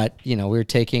it, but we were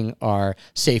taking our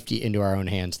safety into our own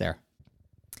hands there.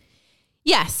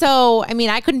 Yeah, so, I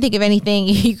mean, I couldn't think of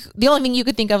anything. The only thing you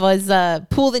could think of was a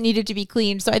pool that needed to be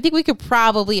cleaned. So I think we could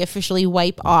probably officially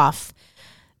wipe off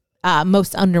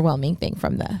most underwhelming thing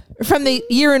from the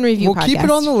year in review podcast. We'll keep it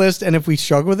on the list, and if we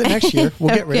struggle with it next year,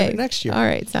 we'll get rid of it next year. All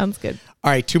right, sounds good. All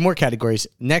right, 2 more categories.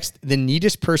 Next, the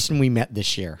neatest person we met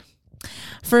this year.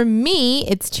 For me,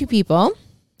 it's 2 people,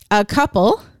 a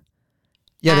couple.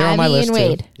 Yeah, they're on my Abby list and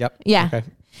Wade. too. Yep. Yeah. Okay.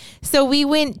 So we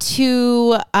went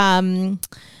to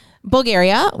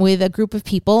Bulgaria with a group of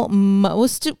people.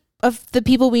 Most of the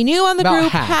people we knew on the About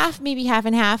group, half. maybe half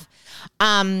and half.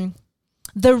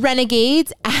 The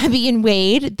Renegades, Abby and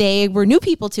Wade, they were new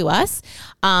people to us.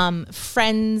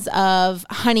 Friends of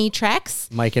Honey Treks.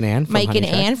 Mike and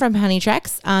Ann from Honey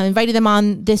Treks. Invited them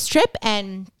on this trip,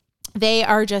 and they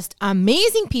are just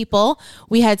amazing people.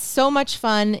 We had so much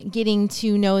fun getting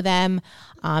to know them.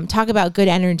 Talk about good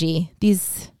energy.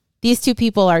 These 2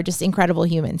 people are just incredible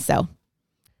humans. So,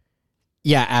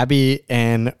 yeah, Abby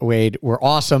and Wade were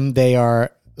awesome. They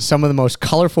are some of the most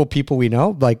colorful people we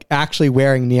know, like actually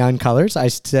wearing neon colors. I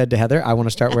said to Heather, I want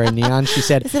to start wearing neon. She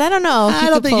said, I don't know. I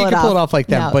don't think you can pull it off like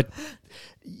them, No. but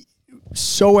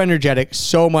so energetic,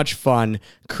 so much fun,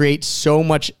 create so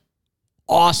much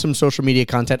awesome social media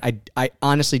content. I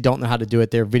honestly don't know how to do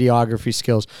it. Their videography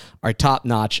skills are top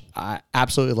notch. I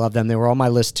absolutely love them. They were on my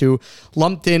list too.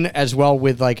 Lumped in as well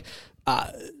with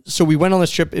so we went on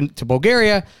this trip into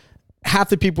Bulgaria. Half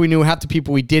the people we knew, half the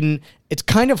people we didn't. It's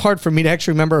kind of hard for me to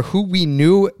actually remember who we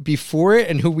knew before it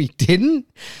and who we didn't,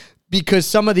 because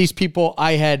some of these people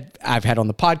I've had on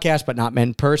the podcast, but not met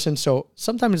in person. So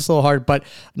sometimes it's a little hard, but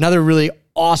another really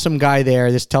awesome guy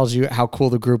there. This tells you how cool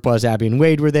the group was. Abby and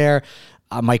Wade were there.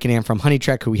 Mike and Ann from Honey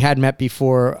Trek, who we had met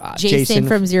before. Jason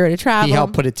from Zero to Travel. He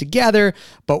helped put it together.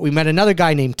 But we met another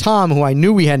guy named Tom, who I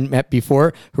knew we hadn't met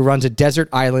before, who runs a desert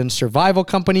island survival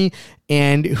company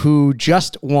and who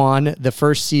just won the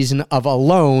first season of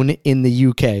Alone in the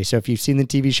UK. So if you've seen the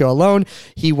TV show Alone,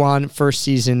 he won first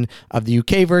season of the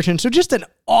UK version. So just an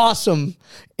awesome,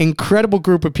 incredible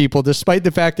group of people, despite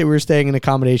the fact that we were staying in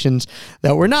accommodations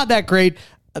that were not that great.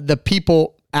 The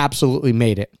people absolutely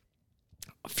made it.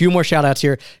 A few more shout outs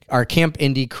here. Our Camp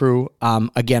Indie crew.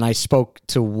 Again, I spoke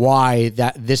to why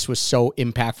that this was so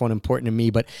impactful and important to me,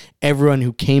 but everyone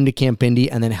who came to Camp Indie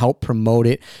and then helped promote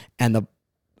it and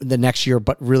the next year,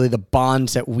 but really the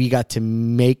bonds that we got to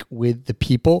make with the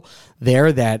people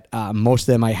there that most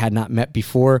of them I had not met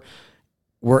before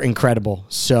were incredible.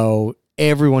 So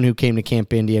everyone who came to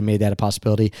Camp Indie and made that a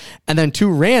possibility. And then 2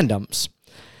 randoms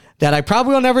that I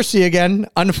probably will never see again,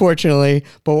 unfortunately,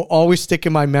 but will always stick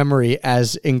in my memory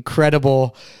as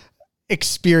incredible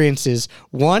experiences.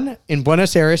 One, in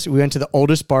Buenos Aires, we went to the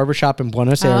oldest barbershop in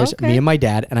Buenos Aires, me and my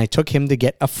dad, and I took him to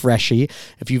get a freshie.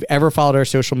 If you've ever followed our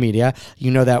social media,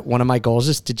 you know that one of my goals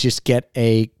is to just get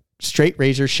a straight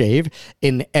razor shave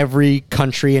in every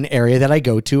country and area that I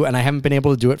go to, and I haven't been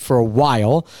able to do it for a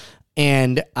while.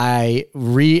 And I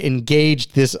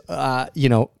re-engaged this,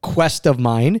 quest of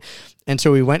mine. And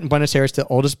so we went in Buenos Aires to the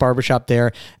oldest barbershop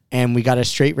there, and we got a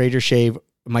straight razor shave.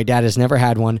 My dad has never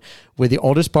had one. With the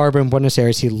oldest barber in Buenos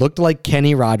Aires, he looked like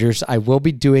Kenny Rogers. I will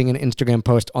be doing an Instagram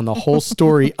post on the whole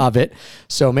story of it.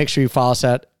 So make sure you follow us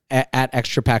at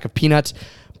Extra Pack of Peanuts.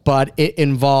 But it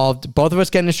involved both of us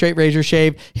getting a straight razor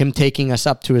shave, him taking us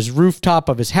up to his rooftop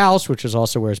of his house, which is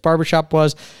also where his barbershop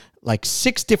was, like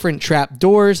 6 different trap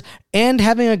doors, and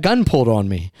having a gun pulled on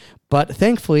me. But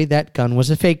thankfully, that gun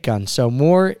was a fake gun. So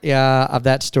more of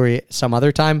that story some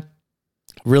other time.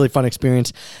 Really fun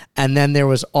experience. And then there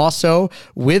was also,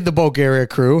 with the Bulgaria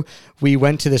crew, we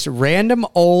went to this random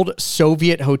old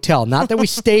Soviet hotel. Not that we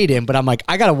stayed in, but I'm like,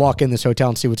 I got to walk in this hotel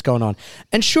and see what's going on.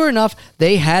 And sure enough,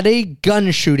 they had a gun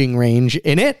shooting range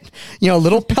in it.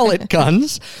 Little pellet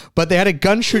guns. But they had a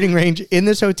gun shooting range in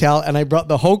this hotel. And I brought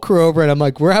the whole crew over, and I'm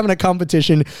like, we're having a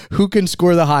competition. Who can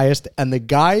score the highest? And the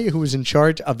guy who was in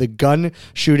charge of the gun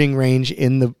shooting range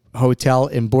in the hotel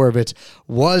in Borovitz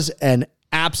was an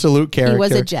absolute character. He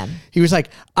was a gem. He was like,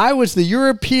 I was the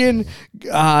European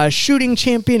shooting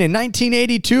champion in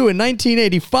 1982 and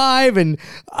 1985. And,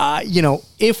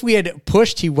 if we had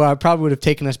pushed, he probably would have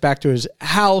taken us back to his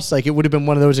house. Like, it would have been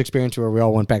one of those experiences where we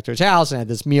all went back to his house and had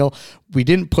this meal. We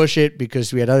didn't push it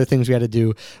because we had other things we had to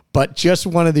do. But just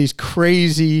one of these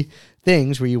crazy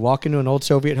things where you walk into an old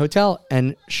Soviet hotel,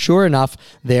 and sure enough,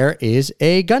 there is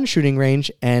a gun shooting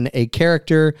range, and a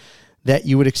character that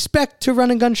you would expect to run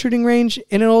a gun shooting range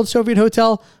in an old Soviet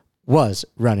hotel was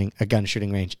running a gun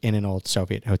shooting range in an old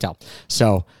Soviet hotel.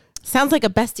 So sounds like a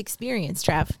best experience,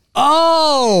 Trav.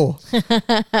 Oh,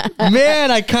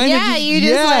 man, I kind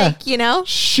of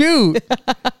shoot.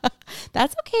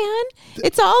 That's okay, hon.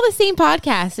 It's all the same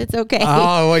podcast. It's okay.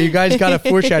 Oh, well, you guys got a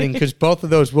foreshadowing, because both of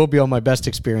those will be on my best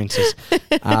experiences.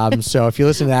 So if you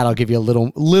listen to that, I'll give you a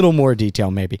little more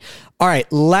detail maybe. All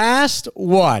right, last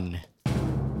one.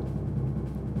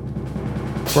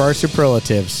 For our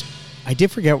superlatives, I did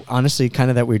forget, honestly, kind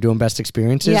of that we were doing best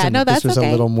experiences. Yeah, and no, that's this was okay.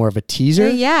 a little more of a teaser.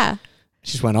 Yeah.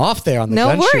 Just went off there on the no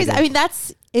gun worries. shooting. I mean,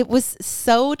 it was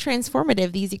so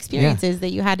transformative, these experiences,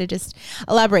 that you had to just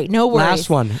elaborate. No worries. Last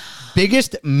one.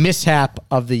 Biggest mishap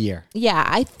of the year. Yeah,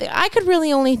 I could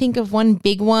really only think of one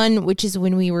big one, which is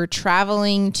when we were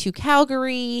traveling to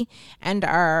Calgary and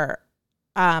our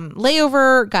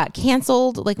layover got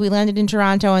canceled. Like, we landed in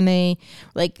Toronto and they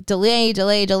delay,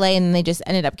 and then they just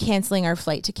ended up canceling our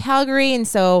flight to Calgary. And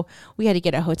so we had to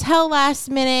get a hotel last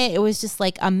minute. It was just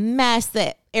like a mess.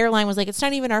 The airline was like, it's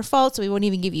not even our fault, so we won't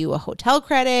even give you a hotel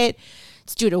credit.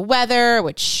 It's due to weather,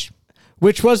 which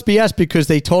was BS, because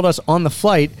they told us on the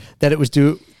flight that it was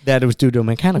due to a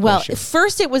mechanical issue. Well,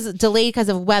 first it was delayed because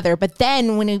of weather, but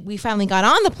then when we finally got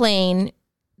on the plane,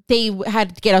 they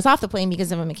had to get us off the plane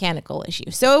because of a mechanical issue.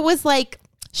 So it was like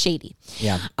shady.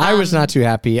 Yeah. I was not too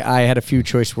happy. I had a few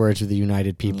choice words with the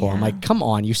United people. Yeah. I'm like, come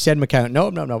on, you said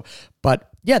mechanical. No. But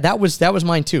yeah, that was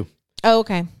mine too. Oh,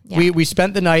 okay. Yeah. We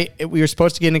spent the night. We were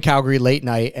supposed to get into Calgary late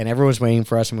night, and everyone was waiting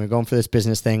for us, and we were going for this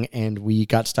business thing, and we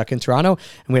got stuck in Toronto,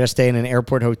 and we had to stay in an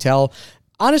airport hotel.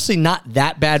 Honestly, not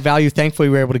that bad value. Thankfully,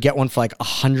 we were able to get one for like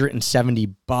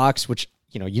 $170, which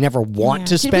you never want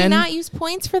to spend. Did we not use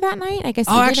points for that night? I guess.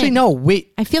 Oh, actually, no.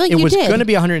 Wait. I feel like it was did. going to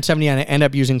be 170, and I ended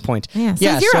up using points. Yeah.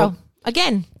 So zero.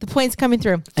 Again, the points coming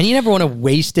through. And you never want to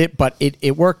waste it, but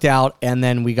it worked out. And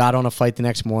then we got on a flight the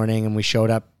next morning, and we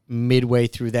showed up midway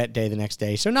through that day the next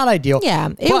day. So not ideal. Yeah,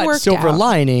 it but worked silver out.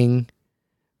 lining,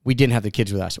 we didn't have the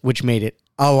kids with us, which made it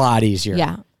a lot easier.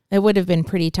 Yeah. It would have been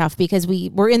pretty tough because we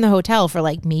were in the hotel for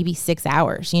like maybe 6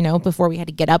 hours, before we had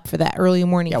to get up for that early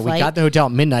morning flight. Yeah, we got the hotel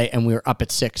at midnight, and we were up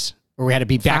at 6. Or we had to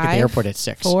be back at the airport at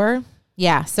 6. 4.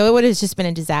 Yeah, so it would have just been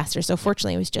a disaster. So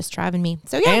fortunately, it was just Trav and me.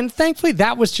 So yeah. And thankfully,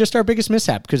 that was just our biggest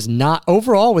mishap, because not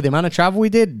overall, with the amount of travel we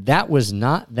did, that was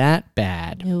not that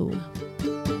bad. No.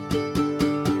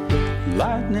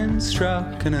 Lightning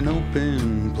struck in an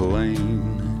open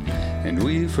plain, and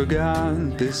we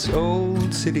forgot this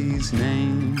old city's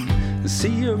name. See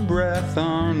your breath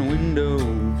on window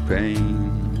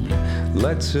pane.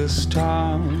 Let's just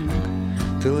talk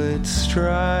till it strikes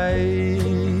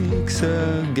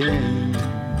again.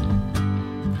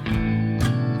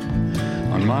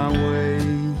 On my way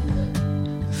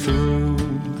through,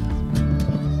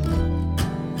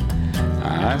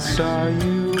 I saw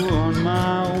you on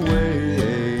my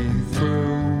way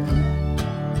through.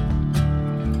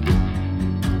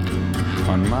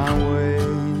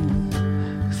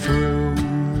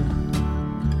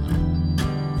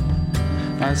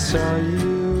 I saw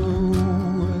you,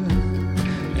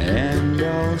 and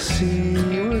I'll see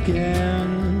you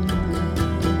again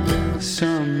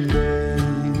someday.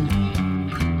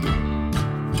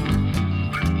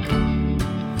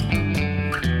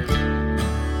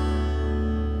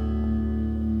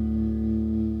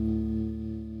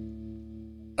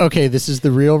 Okay, this is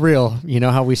the real. You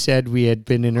know how we said we had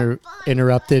been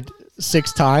interrupted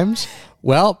 6 times?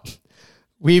 Well,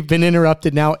 we've been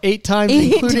interrupted now 8 times,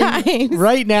 8 including times.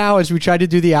 right now as we try to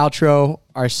do the outro.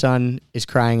 Our son is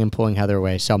crying and pulling Heather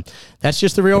away. So that's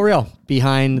just the real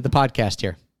behind the podcast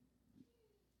here.